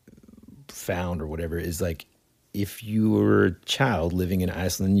I found or whatever is like, if you were a child living in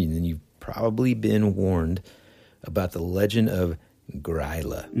Iceland, then you've probably been warned about the legend of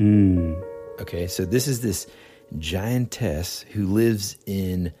Gryla. Okay. So this is this giantess who lives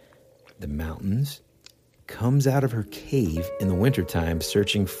in the mountains, comes out of her cave in the wintertime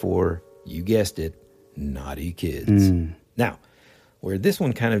searching for, you guessed it, naughty kids. Now, where this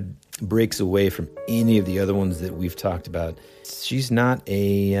one kind of breaks away from any of the other ones that we've talked about, she's not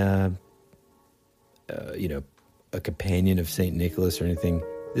a companion of St. Nicholas or anything.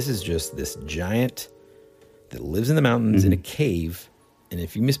 This is just this giant that lives in the mountains in a cave, and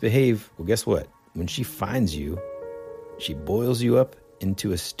if you misbehave, well, guess what? When she finds you, she boils you up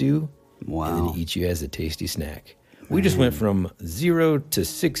into a stew and then eats you as a tasty snack. We just went from 0 to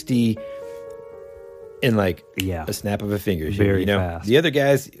 60 in like a snap of a finger. Very fast. The other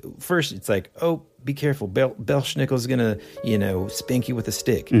guys, first it's like, oh, be careful. Belschnickel's going to, spank you with a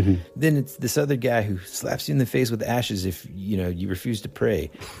stick. Then it's this other guy who slaps you in the face with ashes if, you refuse to pray.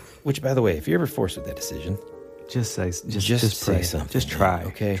 Which, by the way, if you're ever forced with that decision, just say say pray. something. Just try.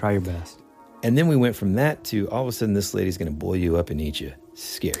 Okay. Try your best. And then we went from that to all of a sudden this lady's going to boil you up and eat you.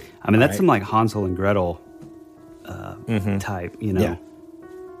 Scary. I mean, that's some like Hansel and Gretel type, Yeah.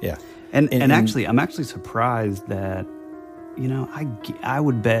 And actually, I'm actually surprised that, I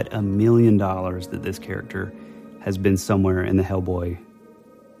would bet $1 million that this character has been somewhere in the Hellboy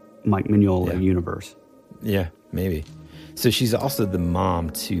Mike Mignola universe. Yeah, maybe. So she's also the mom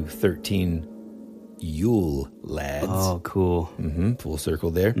to 13 Yule lads. Oh, cool. Full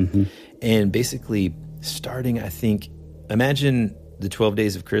circle there. And basically starting, I think, imagine the 12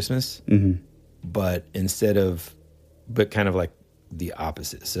 days of Christmas, but kind of like the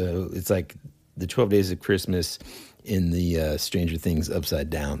opposite. So it's like the 12 days of Christmas in the Stranger Things upside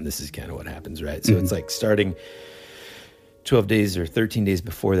down. This is kind of what happens, right? So it's like starting 12 days or 13 days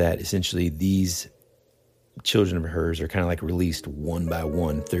before that, essentially these children of hers are kind of like released one by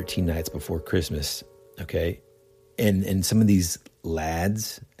one 13 nights before Christmas. Okay. And some of these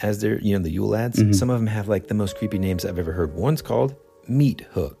lads, as they're, the Yule lads, some of them have like the most creepy names I've ever heard. One's called Meat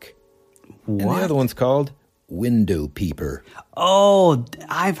Hook. What? And the other one's called Window Peeper. Oh,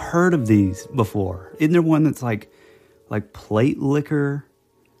 I've heard of these before. Isn't there one that's like plate liquor?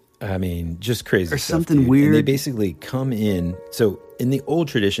 I mean, just crazy or stuff, something dude. weird. And they basically come in. So in the old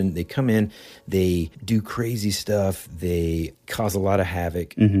tradition, they come in, they do crazy stuff, they cause a lot of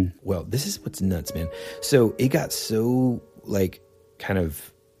havoc. Well, this is what's nuts, man. So it got so like kind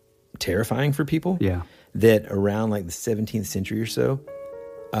of terrifying for people that around like the 17th century or so,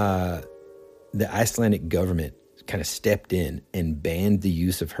 the Icelandic government kind of stepped in and banned the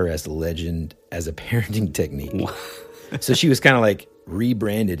use of her as a legend as a parenting technique. So she was kind of like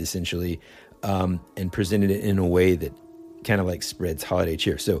rebranded essentially and presented it in a way that kind of like spreads holiday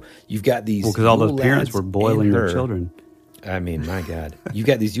cheer. So you've got these because all those parents were boiling their children. I mean, my God. You've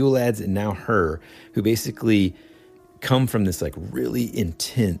got these Yule lads and now her who basically come from this like really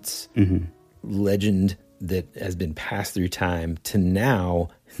intense legend that has been passed through time to now.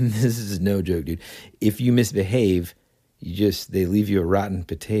 This is no joke, dude. If you misbehave, they leave you a rotten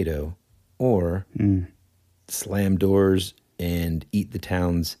potato or slam doors and eat the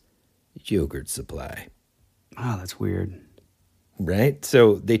town's yogurt supply. Oh, that's weird. Right?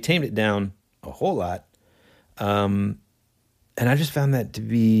 So they tamed it down a whole lot. And I just found that to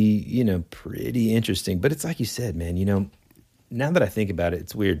be, pretty interesting. But it's like you said, man, now that I think about it,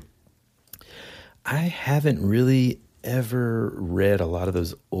 it's weird. I haven't really ever read a lot of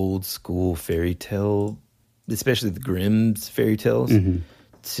those old school fairy tale, especially the Grimm's fairy tales,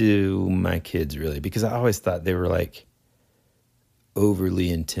 to my kids, really, because I always thought they were like overly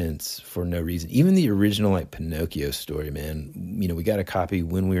intense for no reason. Even the original like Pinocchio story, man, we got a copy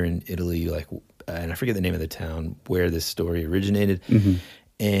when we were in Italy, like, and I forget the name of the town where this story originated.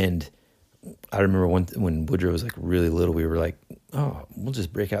 And I remember when Woodrow was like really little, we were like, oh, we'll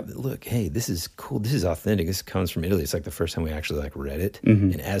just break out. Look, hey, this is cool. This is authentic. This comes from Italy. It's like the first time we actually like read it.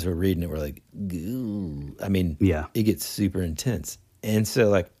 And as we're reading it, we're like, ooh. I mean, it gets super intense. And so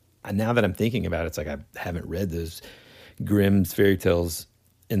like, now that I'm thinking about it, it's like I haven't read those Grimm's fairy tales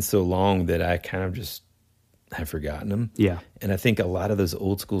in so long that I kind of just have forgotten them. Yeah. And I think a lot of those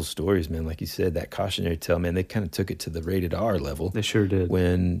old school stories, man, like you said, that cautionary tale, man, they kind of took it to the rated R level. They sure did.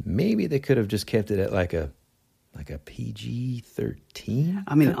 When maybe they could have just kept it at like a PG-13.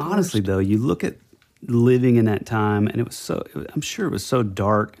 I mean, honestly, though, you look at living in that time, and I'm sure it was so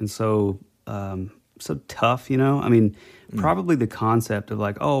dark and so tough, you know? I mean, probably the concept of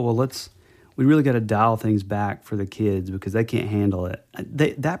like, oh, well, we really got to dial things back for the kids because they can't handle it.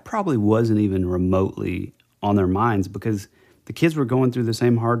 That probably wasn't even remotely on their minds because the kids were going through the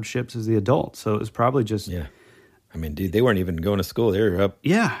same hardships as the adults. So it was probably just... Yeah. I mean, dude, they weren't even going to school. They were up,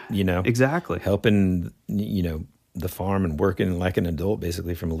 exactly, helping, the farm and working like an adult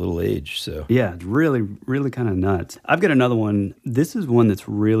basically from a little age. So yeah, really, really kind of nuts. I've got another one. This is one that's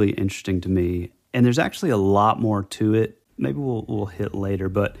really interesting to me, and there's actually a lot more to it. Maybe we'll hit later,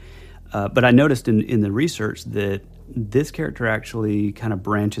 but I noticed in the research that this character actually kind of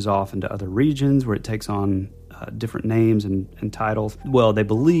branches off into other regions where it takes on different names and titles. Well, they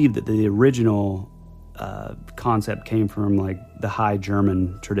believe that the original concept came from like the High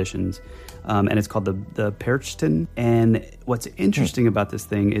German traditions, and it's called the Perchten. And what's interesting about this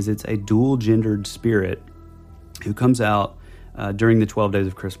thing is it's a dual-gendered spirit who comes out during the 12 days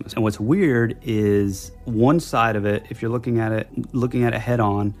of Christmas. And what's weird is one side of it, if you're looking at it head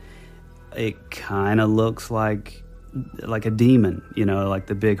on, it kind of looks like a demon, like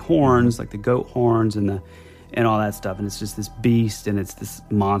the big horns, like the goat horns and all that stuff. And it's just this beast, and it's this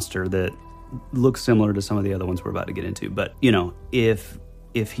monster that looks similar to some of the other ones we're about to get into. But,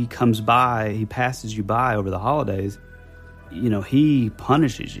 if he comes by, he passes you by over the holidays, he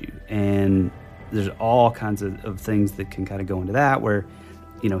punishes you. And there's all kinds of things that can kind of go into that where,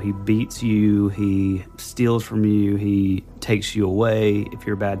 he beats you, he steals from you, he takes you away if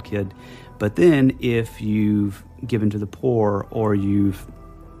you're a bad kid. But then if you've given to the poor or you've,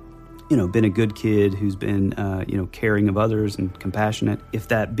 been a good kid who's been, caring of others and compassionate, if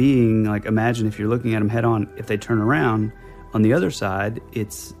that being, like, imagine if you're looking at them head on, if they turn around, on the other side,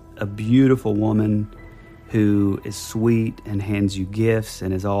 it's a beautiful woman who is sweet and hands you gifts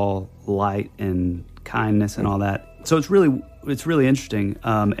and is all light and kindness and all that. So it's really interesting.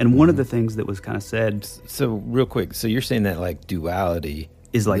 And one of the things that was kind of said. So real quick, so you're saying that like duality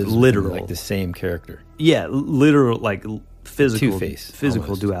is like literal, like the same character. Yeah, literal, like physical, Two-Face, physical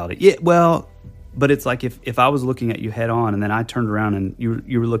almost. duality. Yeah, well, but it's like if I was looking at you head on and then I turned around and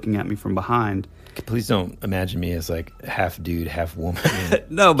you were looking at me from behind. Please don't imagine me as like half dude, half woman.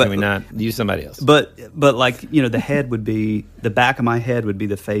 No, but can we not use somebody else? But like, the head would be, the back of my head would be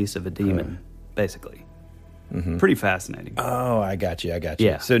the face of a demon, basically. Mm-hmm. Pretty fascinating. Oh, I got you.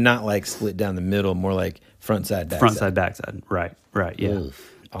 Yeah. So not like split down the middle, more like front side, back front side. side, back side. Right. Yeah. Oof.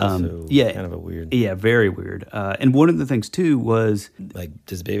 Also, yeah, kind of a weird. Yeah, very weird. And one of the things too was like,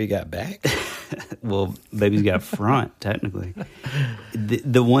 does baby got back? Well, baby's got front technically.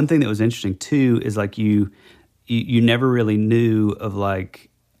 The one thing that was interesting too is like you never really knew of like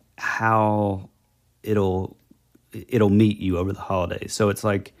how it'll meet you over the holidays. So it's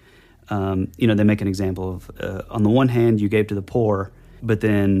like they make an example of on the one hand you gave to the poor, but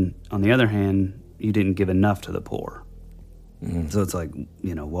then on the other hand you didn't give enough to the poor. So it's like,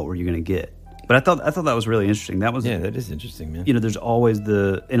 what were you going to get? But I thought that was really interesting. That is interesting, man. There's always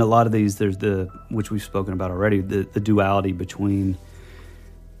in a lot of these, there's which we've spoken about already, the duality between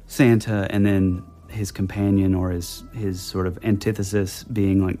Santa and then his companion or his sort of antithesis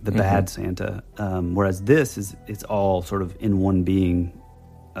being like the bad Santa. Whereas it's all sort of in one being,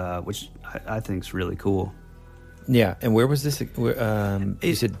 which I think is really cool. Yeah, and where was this?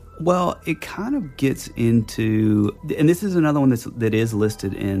 You said, well, it kind of gets into, and this is another one that is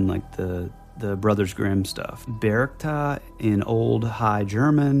listed in like the Brothers Grimm stuff. Berchta in Old High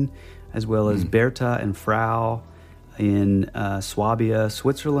German, as well as Berta and Frau in Swabia,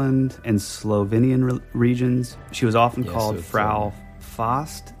 Switzerland, and Slovenian regions. She was often called Frau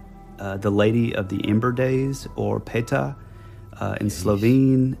Faust, the Lady of the Ember Days, or Peta in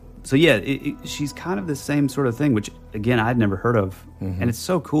Slovene. So yeah, she's kind of the same sort of thing, which again I'd never heard of, and it's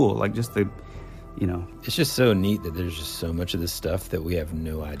so cool. Like just it's just so neat that there's just so much of this stuff that we have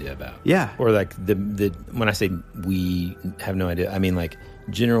no idea about. Yeah, or like the when I say we have no idea, I mean like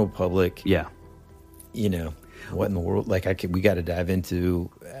general public. Yeah, what in the world? Like we got to dive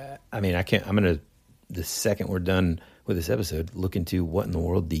into. I'm gonna the second we're done with this episode, look into what in the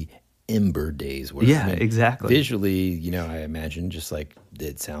world the Ember Days were. Yeah, exactly. Visually, I imagine just like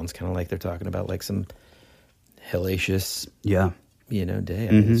it sounds kind of like they're talking about like some hellacious, day.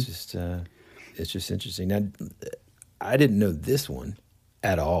 I mean, it's just interesting. Now, I didn't know this one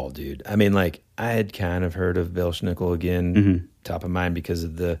at all, dude. I mean, like I had kind of heard of Belsnickel again, top of mind because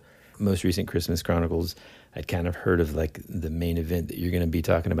of the most recent Christmas Chronicles. I'd kind of heard of like the main event that you're going to be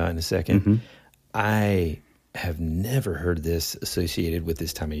talking about in a second. I have never heard this associated with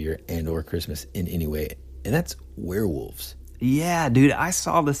this time of year and or Christmas in any way, and that's werewolves. Yeah, dude, I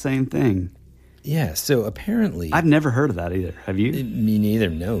saw the same thing. Yeah, so apparently... I've never heard of that either. Have you? Me neither.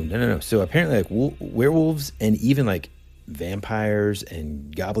 No. So apparently like werewolves and even like vampires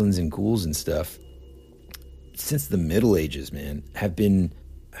and goblins and ghouls and stuff, since the Middle Ages, man, have been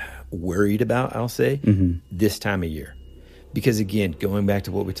worried about, I'll say, this time of year. Because again, going back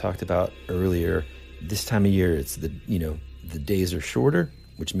to what we talked about earlier, this time of year, it's the days are shorter,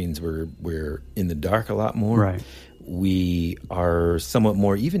 which means we're in the dark a lot more. Right. We are somewhat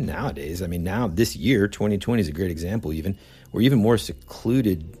more, even nowadays. I mean, now this year, 2020 is a great example. Even we're even more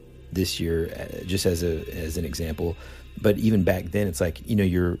secluded this year, just as an example. But even back then, it's like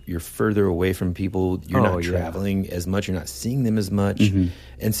you're further away from people. You're not traveling as much. You're not seeing them as much,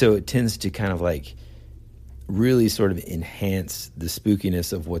 and so it tends to kind of like really sort of enhance the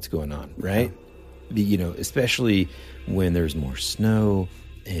spookiness of what's going on, right? Especially when there's more snow,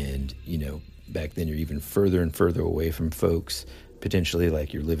 and back then you're even further and further away from folks, potentially,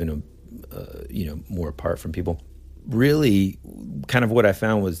 like you're living more apart from people. Really, kind of what I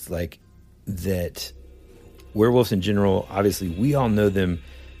found was like that werewolves in general, obviously we all know them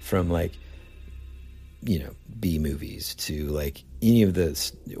from like B movies to like any of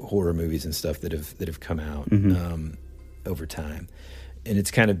the horror movies and stuff that have come out over time, and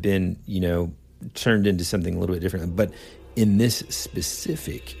it's kind of been turned into something a little bit different. But in this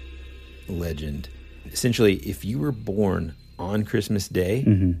specific legend, essentially, if you were born on Christmas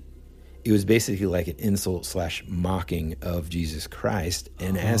Day, it was basically like an insult / mocking of Jesus Christ,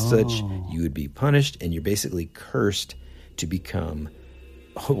 and as such, you would be punished, and you're basically cursed to become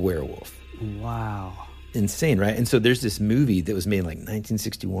a werewolf. Wow. Insane, right? And so there's this movie that was made in like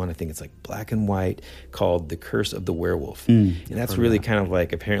 1961, I think it's like black and white, called The Curse of the Werewolf. And that's really kind of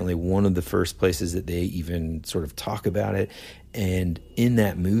like apparently one of the first places that they even sort of talk about it. And in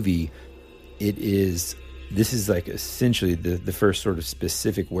that movie, this is like essentially the first sort of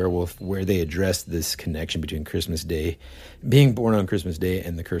specific werewolf where they address this connection between Christmas Day, being born on Christmas Day,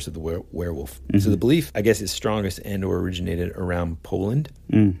 and the curse of the werewolf. So the belief, I guess, is strongest and or originated around Poland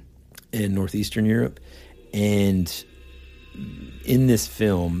and Northeastern Europe. And in this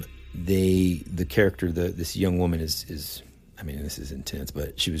film, the character, this young woman is, I mean, this is intense,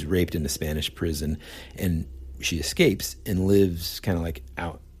 but she was raped in a Spanish prison, and she escapes and lives kind of like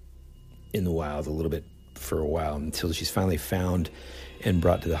out in the wild a little bit for a while until she's finally found and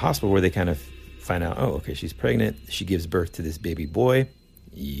brought to the hospital, where they kind of find out, oh, okay, she's pregnant. She gives birth to this baby boy.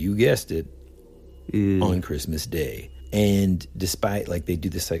 You guessed it, on Christmas Day. And despite like they do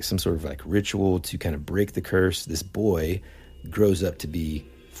this like some sort of like ritual to kind of break the curse, this boy grows up to be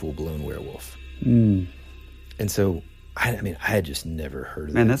full-blown werewolf. And so I had just never heard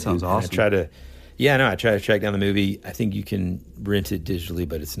of that. Man, that sounds awesome. I try to track down the movie. I think you can rent it digitally,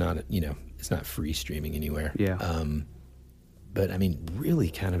 but it's not it's not free streaming anywhere. Yeah. But I mean, really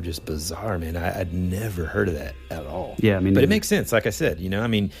kind of just bizarre, man. I'd never heard of that at all. Yeah, I mean, but it makes sense. Like I said, I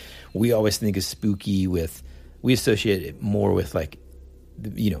mean, we always think of spooky we associate it more with like,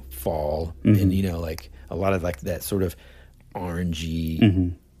 fall and, like a lot of like that sort of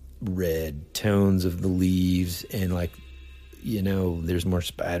orangey red tones of the leaves, and like, there's more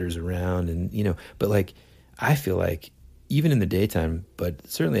spiders around, and, but like, I feel like even in the daytime, but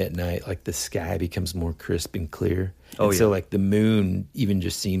certainly at night, like the sky becomes more crisp and clear. So like the moon even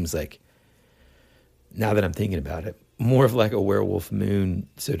just seems like, now that I'm thinking about it, more of like a werewolf moon,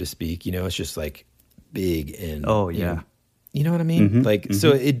 so to speak. It's just like big and you know what I mean?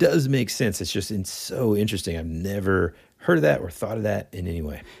 So it does make sense. It's just so interesting. I've never heard of that or thought of that in any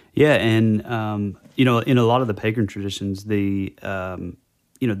way. Yeah, and in a lot of the pagan traditions, they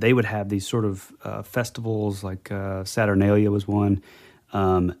would have these sort of festivals, like Saturnalia was one,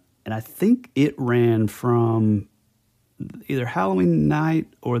 and I think it ran from either Halloween night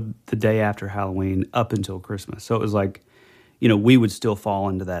or the day after Halloween up until Christmas. So it was like, we would still fall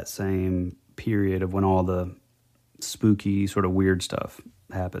into that same period of when all the spooky sort of weird stuff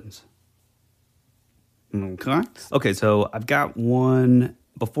happens. Okay, so I've got one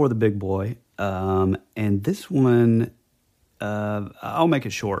before the big boy, and this one, I'll make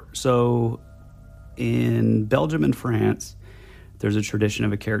it short. So in Belgium and France, there's a tradition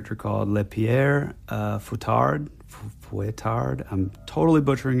of a character called Le Pierre Fouettard. I'm totally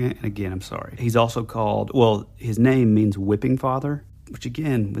butchering it, and again, I'm sorry. He's also called, his name means whipping father, which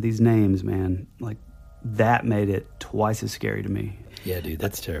again, with these names, man, like that made it twice as scary to me. Yeah, dude,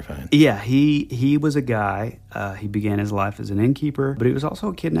 that's terrifying. Yeah, he was a guy. He began his life as an innkeeper, but he was also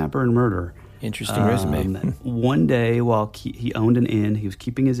a kidnapper and murderer. Interesting resume. One day, while he owned an inn, he was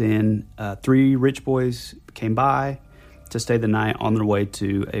keeping his inn. 3 rich boys came by to stay the night on their way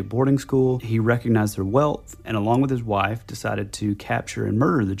to a boarding school. He recognized their wealth, and along with his wife, decided to capture and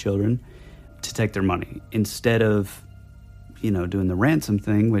murder the children to take their money instead of, doing the ransom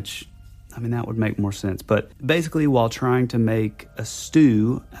thing, which, that would make more sense. But basically, while trying to make a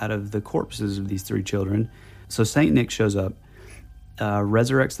stew out of the corpses of these 3 children, so Saint Nick shows up,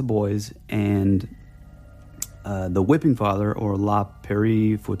 resurrects the boys, and the whipping father, or La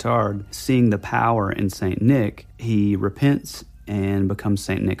Père Fouettard, seeing the power in Saint Nick, he repents and becomes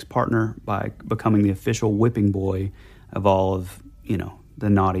Saint Nick's partner by becoming the official whipping boy of all of, the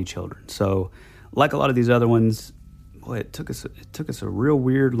naughty children. So, like a lot of these other ones, boy, it took us a real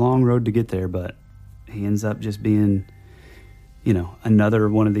weird long road to get there, but he ends up just being, another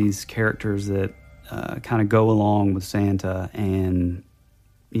one of these characters that kind of go along with Santa and,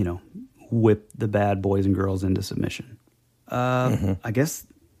 whip the bad boys and girls into submission. I guess,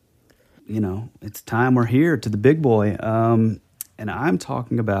 it's time we're here to the big boy. And I'm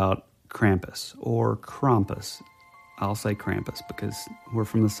talking about Krampus, or Krampus. I'll say Krampus because we're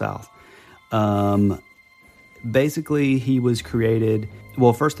from the South. Basically, he was created...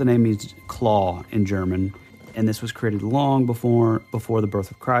 Well, first the name is Claw in German, and this was created long before the birth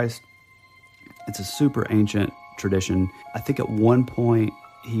of Christ. It's a super ancient tradition. I think at one point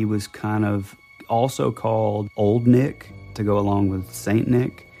he was kind of also called Old Nick to go along with Saint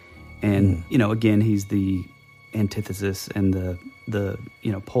Nick. And, again, he's the antithesis and the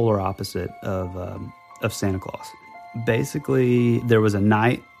polar opposite of Santa Claus. Basically, there was a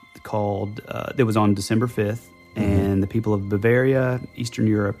night called, that was on December 5th, and the people of Bavaria, Eastern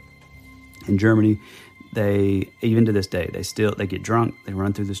Europe, and Germany, even to this day, they get drunk, they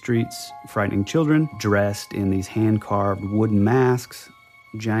run through the streets, frightening children, dressed in these hand-carved wooden masks,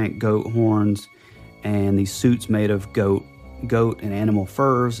 giant goat horns, and these suits made of goat and animal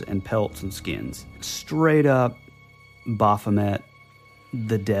furs and pelts and skins. Straight up Baphomet,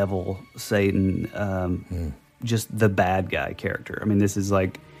 the devil, Satan, just the bad guy character. This is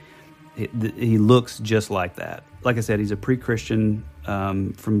like, he looks just like that. Like I said, he's a pre-Christian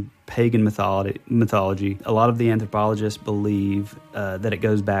from pagan mythology. A lot of the anthropologists believe that it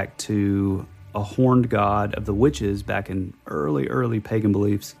goes back to a horned god of the witches back in early pagan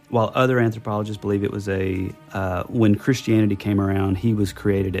beliefs, while other anthropologists believe it was when Christianity came around, he was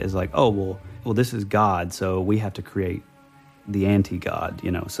created as like, well, this is God, so we have to create the anti-god,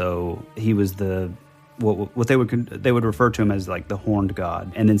 So he was what they would refer to him as like the horned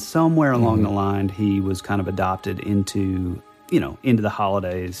god. And then somewhere along the line, he was kind of adopted into the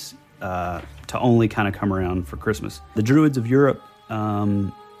holidays to only kind of come around for Christmas. The Druids of Europe,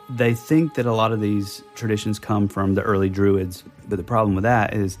 they think that a lot of these traditions come from the early Druids, but the problem with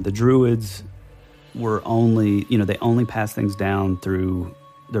that is the Druids were only, they only passed things down through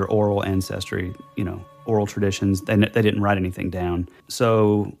their oral ancestry, oral traditions. They didn't write anything down.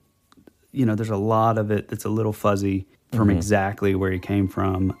 So, there's a lot of it that's a little fuzzy from exactly where he came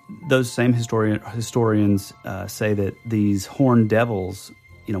from. Those same historians say that these horned devils,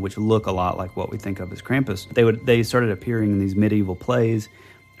 which look a lot like what we think of as Krampus, they started appearing in these medieval plays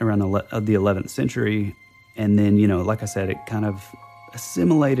around the 11th century. And then, like I said, it kind of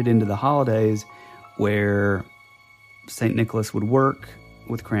assimilated into the holidays where St. Nicholas would work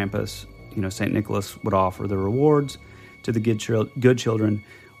with Krampus. St. Nicholas would offer the rewards to the good children,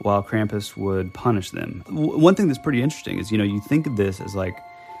 while Krampus would punish them. One thing that's pretty interesting is, you think of this as like,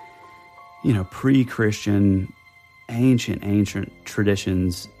 pre-Christian, ancient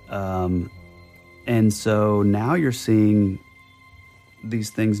traditions. And so now you're seeing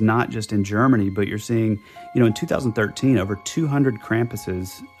these things not just in Germany, but you're seeing, in 2013, over 200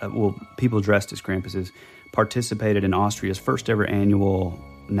 Krampuses, people dressed as Krampuses, participated in Austria's first ever annual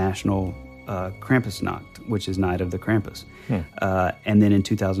national Krampusnacht, which is Night of the Krampus. And then in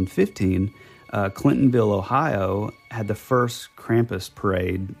 2015, Clintonville, Ohio, had the first Krampus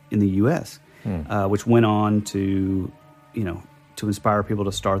parade in the U.S., which went on to inspire people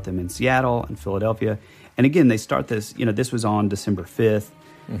to start them in Seattle and Philadelphia. And again, they start this, this was on December 5th.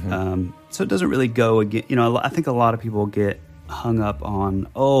 So it doesn't really go again. I think a lot of people get hung up on,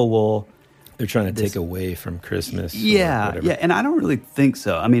 they're trying to take away from Christmas. Yeah, and I don't really think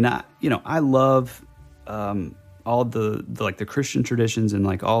so. I love all the Christian traditions and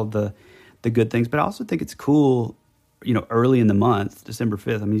like all the good things, but I also think it's cool, early in the month, December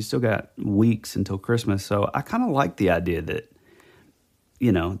 5th. You still got weeks until Christmas, so I kind of like the idea that,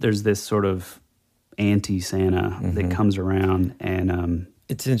 there's this sort of anti-Santa that comes around, and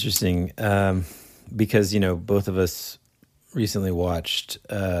it's interesting because both of us recently watched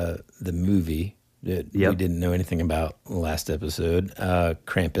the movie that we didn't know anything about last episode,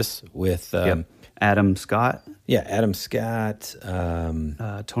 Krampus, with Adam Scott. Yeah, Adam Scott.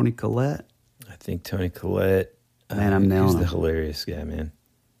 Toni Collette. I think Toni Collette. Man, I'm nailing He's the hilarious guy, man.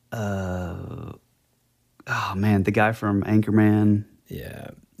 oh man, the guy from Anchorman.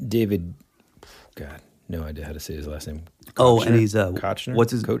 Yeah, David. God, no idea how to say his last name. Kochner? Oh, and he's Kochner.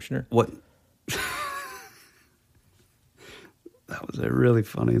 What's his Kochner? What? That was a really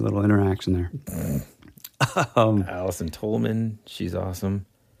funny little interaction there. Allison Tolman, she's awesome.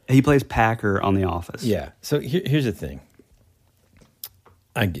 He plays Packer on The Office. Yeah. So here's the thing.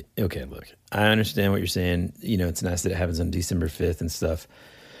 Okay, look, I understand what you're saying. You know, it's nice that it happens on December 5th and stuff.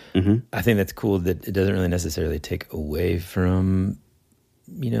 Mm-hmm. I think that's cool that it doesn't really necessarily take away from,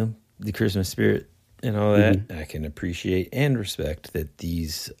 you know, the Christmas spirit and all that. Mm-hmm. I can appreciate and respect that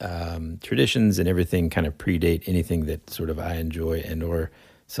these traditions and everything kind of predate anything that sort of I enjoy and or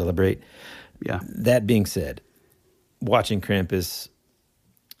celebrate. Yeah. That being said, watching Krampus,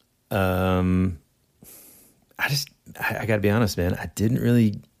 I got to be honest, man, I didn't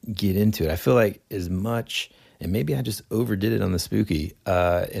really get into it. I feel like as much, and maybe I just overdid it on the spooky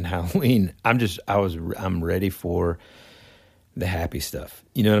in Halloween. I'm ready for the happy stuff.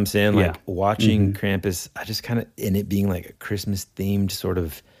 You know what I'm saying? Like watching Krampus, I just kind of, in it being like a Christmas themed sort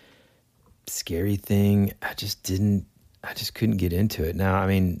of scary thing, I just couldn't get into it. Now, I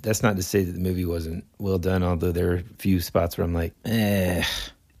mean, that's not to say that the movie wasn't well done, although there are a few spots where I'm like,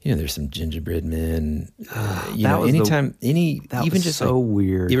 you know, there's some gingerbread men. You know, anytime, even just so like,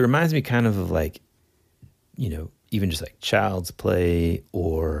 weird. It reminds me kind of like, you know, even just like Child's Play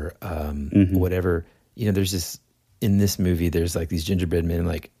or whatever. You know, there's this, in this movie, there's like these gingerbread men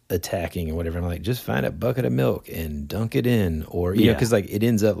like attacking and whatever. I'm like, just find a bucket of milk and dunk it in. Or, you know, because like it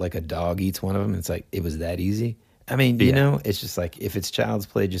ends up like a dog eats one of them. It's like, it was that easy. I mean, you know, it's just like, if it's Child's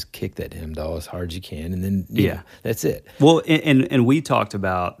Play, just kick that damn doll as hard as you can. And then, you know, that's it. Well, and we talked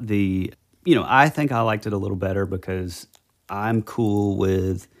about you know, I think I liked it a little better because I'm cool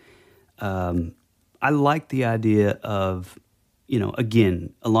with, I like the idea of, you know,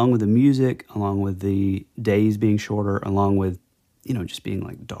 again, along with the music, along with the days being shorter, along with, you know, just being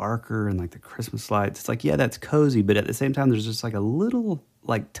like darker and like the Christmas lights. It's like, yeah, that's cozy, but at the same time, there's just like a little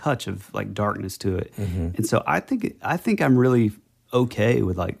like touch of like darkness to it. Mm-hmm. And so I think I'm really okay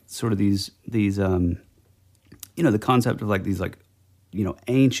with like sort of these you know, the concept of like these like, you know,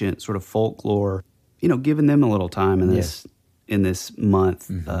 ancient sort of folklore, you know, giving them a little time in this month,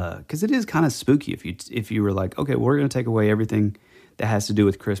 because it is kind of spooky if you were like, okay, we're going to take away everything that has to do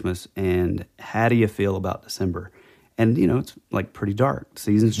with Christmas, and how do you feel about December? And you know, it's like pretty dark.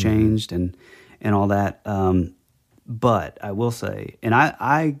 Seasons changed and all that. But I will say, and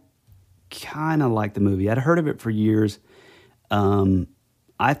I kind of like the movie. I'd heard of it for years.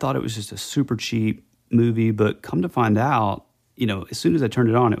 I thought it was just a super cheap movie, but come to find out, you know, as soon as I turned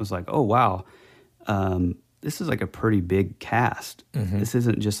it on, it was like, oh wow. This is like a pretty big cast. Mm-hmm. This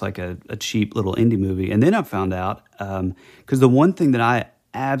isn't just like a cheap little indie movie. And then I found out, because the one thing that I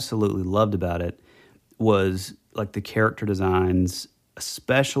absolutely loved about it was like the character designs,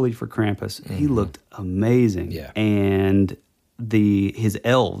 especially for Krampus. Mm-hmm. He looked amazing. Yeah. And his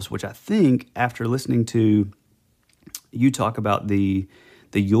elves, which I think after listening to you talk about the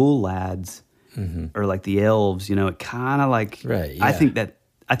Yule lads, or like the elves, you know, it kind of like, right, yeah.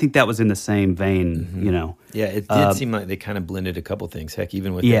 I think that was in the same vein, you know. Yeah, it did seem like they kind of blended a couple things. Heck,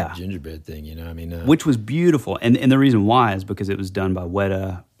 even with that gingerbread thing, you know. I mean, which was beautiful, and the reason why is because it was done by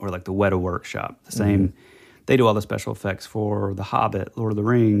Weta, or like the Weta Workshop. The same, they do all the special effects for The Hobbit, Lord of the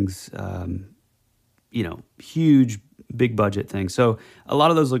Rings. You know, huge, big budget things. So a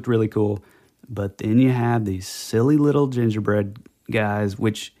lot of those looked really cool. But then you have these silly little gingerbread guys,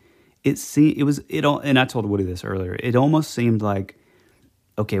 which and I told Woody this earlier. It almost seemed like,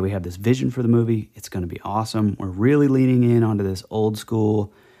 okay, we have this vision for the movie. It's going to be awesome. We're really leaning in onto this old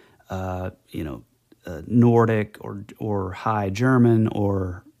school, you know, Nordic or High German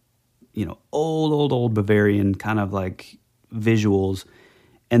or, you know, old Bavarian kind of like visuals.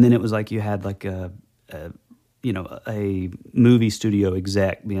 And then it was like you had like a movie studio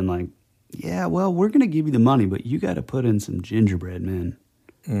exec being like, yeah, well, we're going to give you the money, but you got to put in some gingerbread men.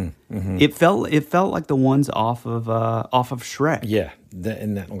 Mm-hmm. It felt like the ones off of Shrek. Yeah,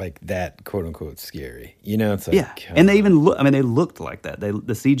 that quote unquote scary. You know, it's like and they even they looked like that. The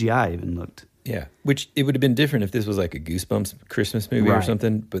CGI even looked. Yeah, which it would have been different if this was like a Goosebumps Christmas movie or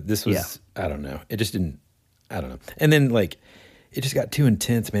something. But this was I don't know. It just didn't. I don't know. And then like it just got too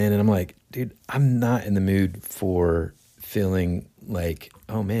intense, man. And I'm like, dude, I'm not in the mood for feeling like,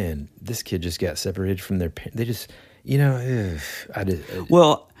 oh man, this kid just got separated from their parents. They just. You know,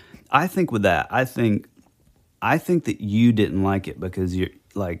 well, I think with that, I think that you didn't like it because you're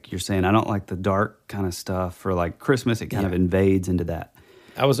saying I don't like the dark kind of stuff for like Christmas. It kind of invades into that.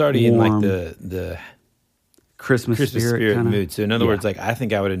 I was already in like the Christmas spirit kinda mood. So in other Yeah. words, like I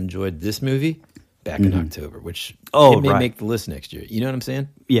think I would have enjoyed this movie back in October, which Oh, it may right. make the list next year. You know what I'm saying?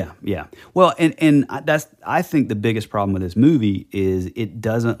 Yeah, yeah. Well, and I think the biggest problem with this movie is it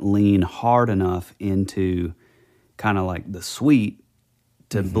doesn't lean hard enough into kind of like the sweet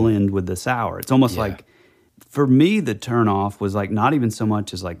to blend with the sour. It's almost like, for me, the turnoff was like not even so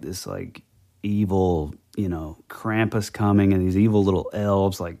much as like this like evil, you know, Krampus coming and these evil little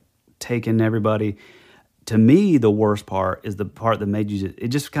elves like taking everybody. To me, the worst part is the part that made you. It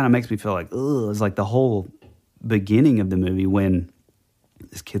just kind of makes me feel like, ugh. It's like the whole beginning of the movie when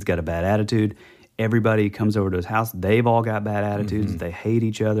this kid's got a bad attitude. Everybody comes over to his house. They've all got bad attitudes. They hate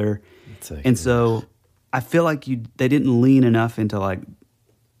each other, and so I feel like they didn't lean enough into like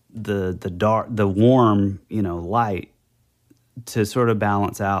the dark, the warm, you know, light to sort of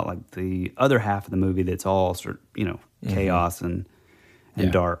balance out like the other half of the movie that's all sort of, you know, chaos and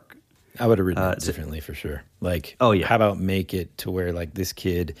dark. I would have written it differently for sure. Like, oh yeah, how about make it to where like this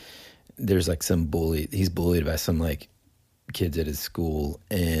kid, there's like some bully, he's bullied by some like kids at his school,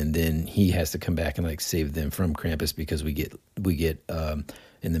 and then he has to come back and like save them from Krampus because we get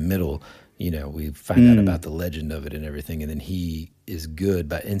in the middle, you know, we find out about the legend of it and everything, and then he is good,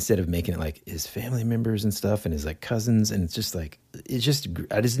 but instead of making it like his family members and stuff and his like cousins, and it's just like it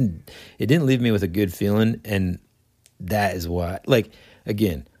didn't leave me with a good feeling, and that is why, like,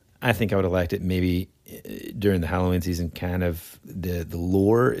 again, I think I would have liked it maybe during the Halloween season. Kind of the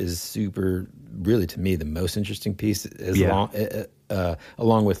lore is super, really to me the most interesting piece,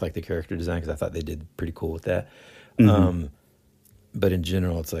 along with like the character design, because I thought they did pretty cool with that. But in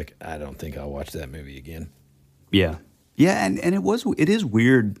general, it's like I don't think I'll watch that movie again. Yeah, yeah, and it is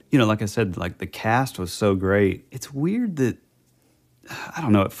weird. You know, like I said, like the cast was so great. It's weird that I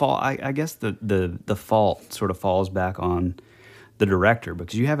don't know. I guess the fault sort of falls back on the director,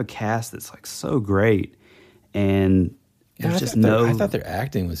 because you have a cast that's like so great, and there's I thought their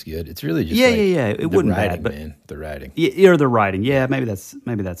acting was good. It's really just it wasn't writing, bad, but man, the writing. Yeah, or the writing. Yeah, maybe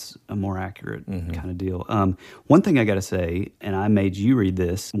that's a more accurate kind of deal. One thing I got to say, and I made you read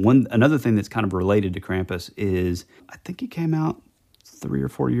this. Another thing that's kind of related to Krampus is I think it came out 3 or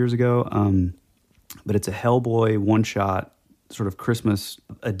 4 years ago, but it's a Hellboy one-shot sort of Christmas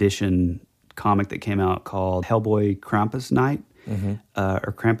edition comic that came out called Hellboy Krampus Night.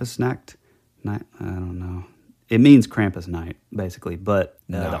 Or Krampus Nacht. I don't know. It means Krampus Night, basically. But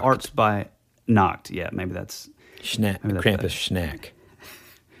the art's by Nacht. Yeah, maybe that's... Krampus Schnack.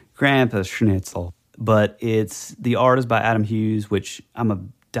 Krampus Schnitzel. But the art is by Adam Hughes, which I'm a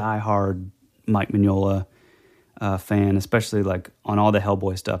diehard Mike Mignola fan, especially like on all the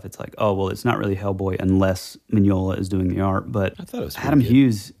Hellboy stuff. It's like, oh, well, it's not really Hellboy unless Mignola is doing the art. But I thought it was Adam good.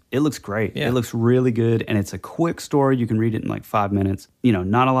 Hughes... It looks great. Yeah. It looks really good, and it's a quick story. You can read it in like 5 minutes. You know,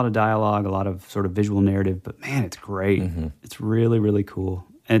 not a lot of dialogue, a lot of sort of visual narrative, but man, it's great. It's really, really cool.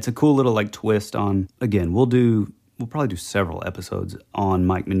 And it's a cool little like twist on, again, we'll probably do several episodes on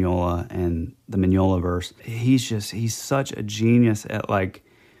Mike Mignola and the Mignola-verse. He's such a genius at like,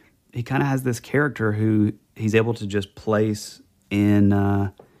 he kind of has this character who he's able to just place in,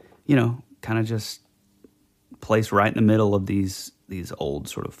 you know, kind of just place right in the middle of these old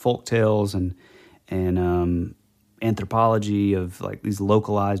sort of folk tales and anthropology of like these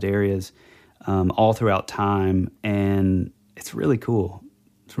localized areas all throughout time, and it's really cool.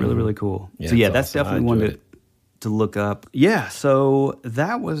 It's really, really cool. Yeah, so yeah, it's that's awesome. definitely I one enjoyed to look up. Yeah, so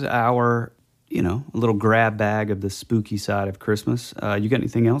that was our, you know, little grab bag of the spooky side of Christmas. You got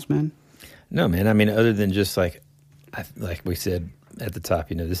anything else, man? No, man. I mean, other than just like we said at the top,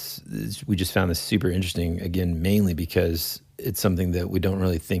 you know, this we just found this super interesting, again, mainly because it's something that we don't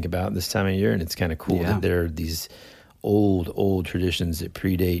really think about this time of year, and it's kind of cool that there are these old traditions that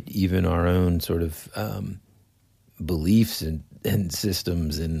predate even our own sort of beliefs and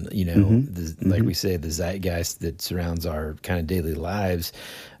systems, and you know, like we say, the zeitgeist that surrounds our kind of daily lives,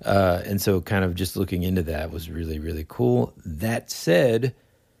 and so kind of just looking into that was really, really cool. That said,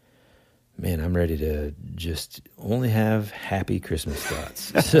 man, I'm ready to just only have happy Christmas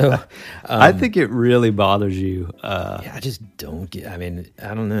thoughts. So I think it really bothers you. I just don't get, I mean,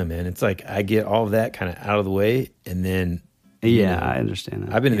 I don't know, man. It's like I get all of that kind of out of the way, and then... Yeah, I understand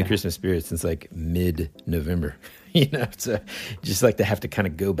that. I've been in the Christmas spirit since like mid-November, you know, so just like to have to kind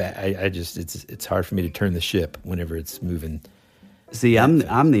of go back. It's hard for me to turn the ship whenever it's moving. See, I'm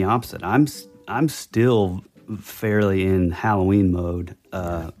the opposite. I'm still fairly in Halloween mode.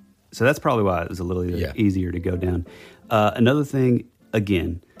 So that's probably why it was a little easier to go down. Another thing,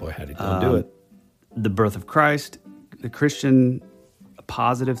 again... Boy, how did you do it? The birth of Christ, the Christian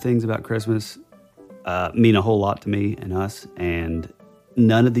positive things about Christmas mean a whole lot to me and us, and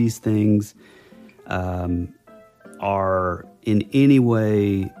none of these things are in any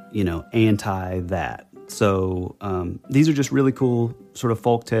way, anti that. So these are just really cool sort of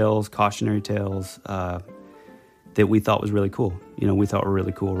folk tales, cautionary tales that we thought was really cool. We thought were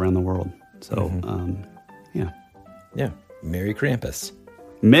really cool around the world. So, yeah. Yeah. Merry Krampus.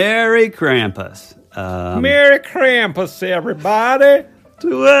 Merry Krampus. Merry Krampus, everybody.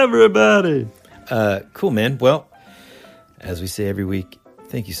 To everybody. Cool, man. Well, as we say every week,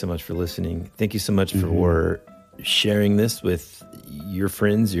 thank you so much for listening. Thank you so much for sharing this with your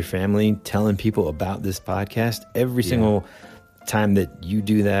friends, your family, telling people about this podcast. Every single time that you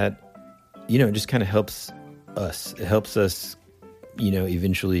do that, it just kind of helps us. It helps us,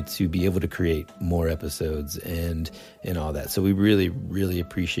 eventually to be able to create more episodes and all that. So we really, really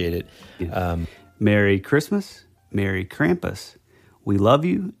appreciate it. Yeah. Merry Christmas. Merry Krampus. We love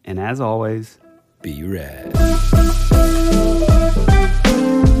you. And as always, be rad.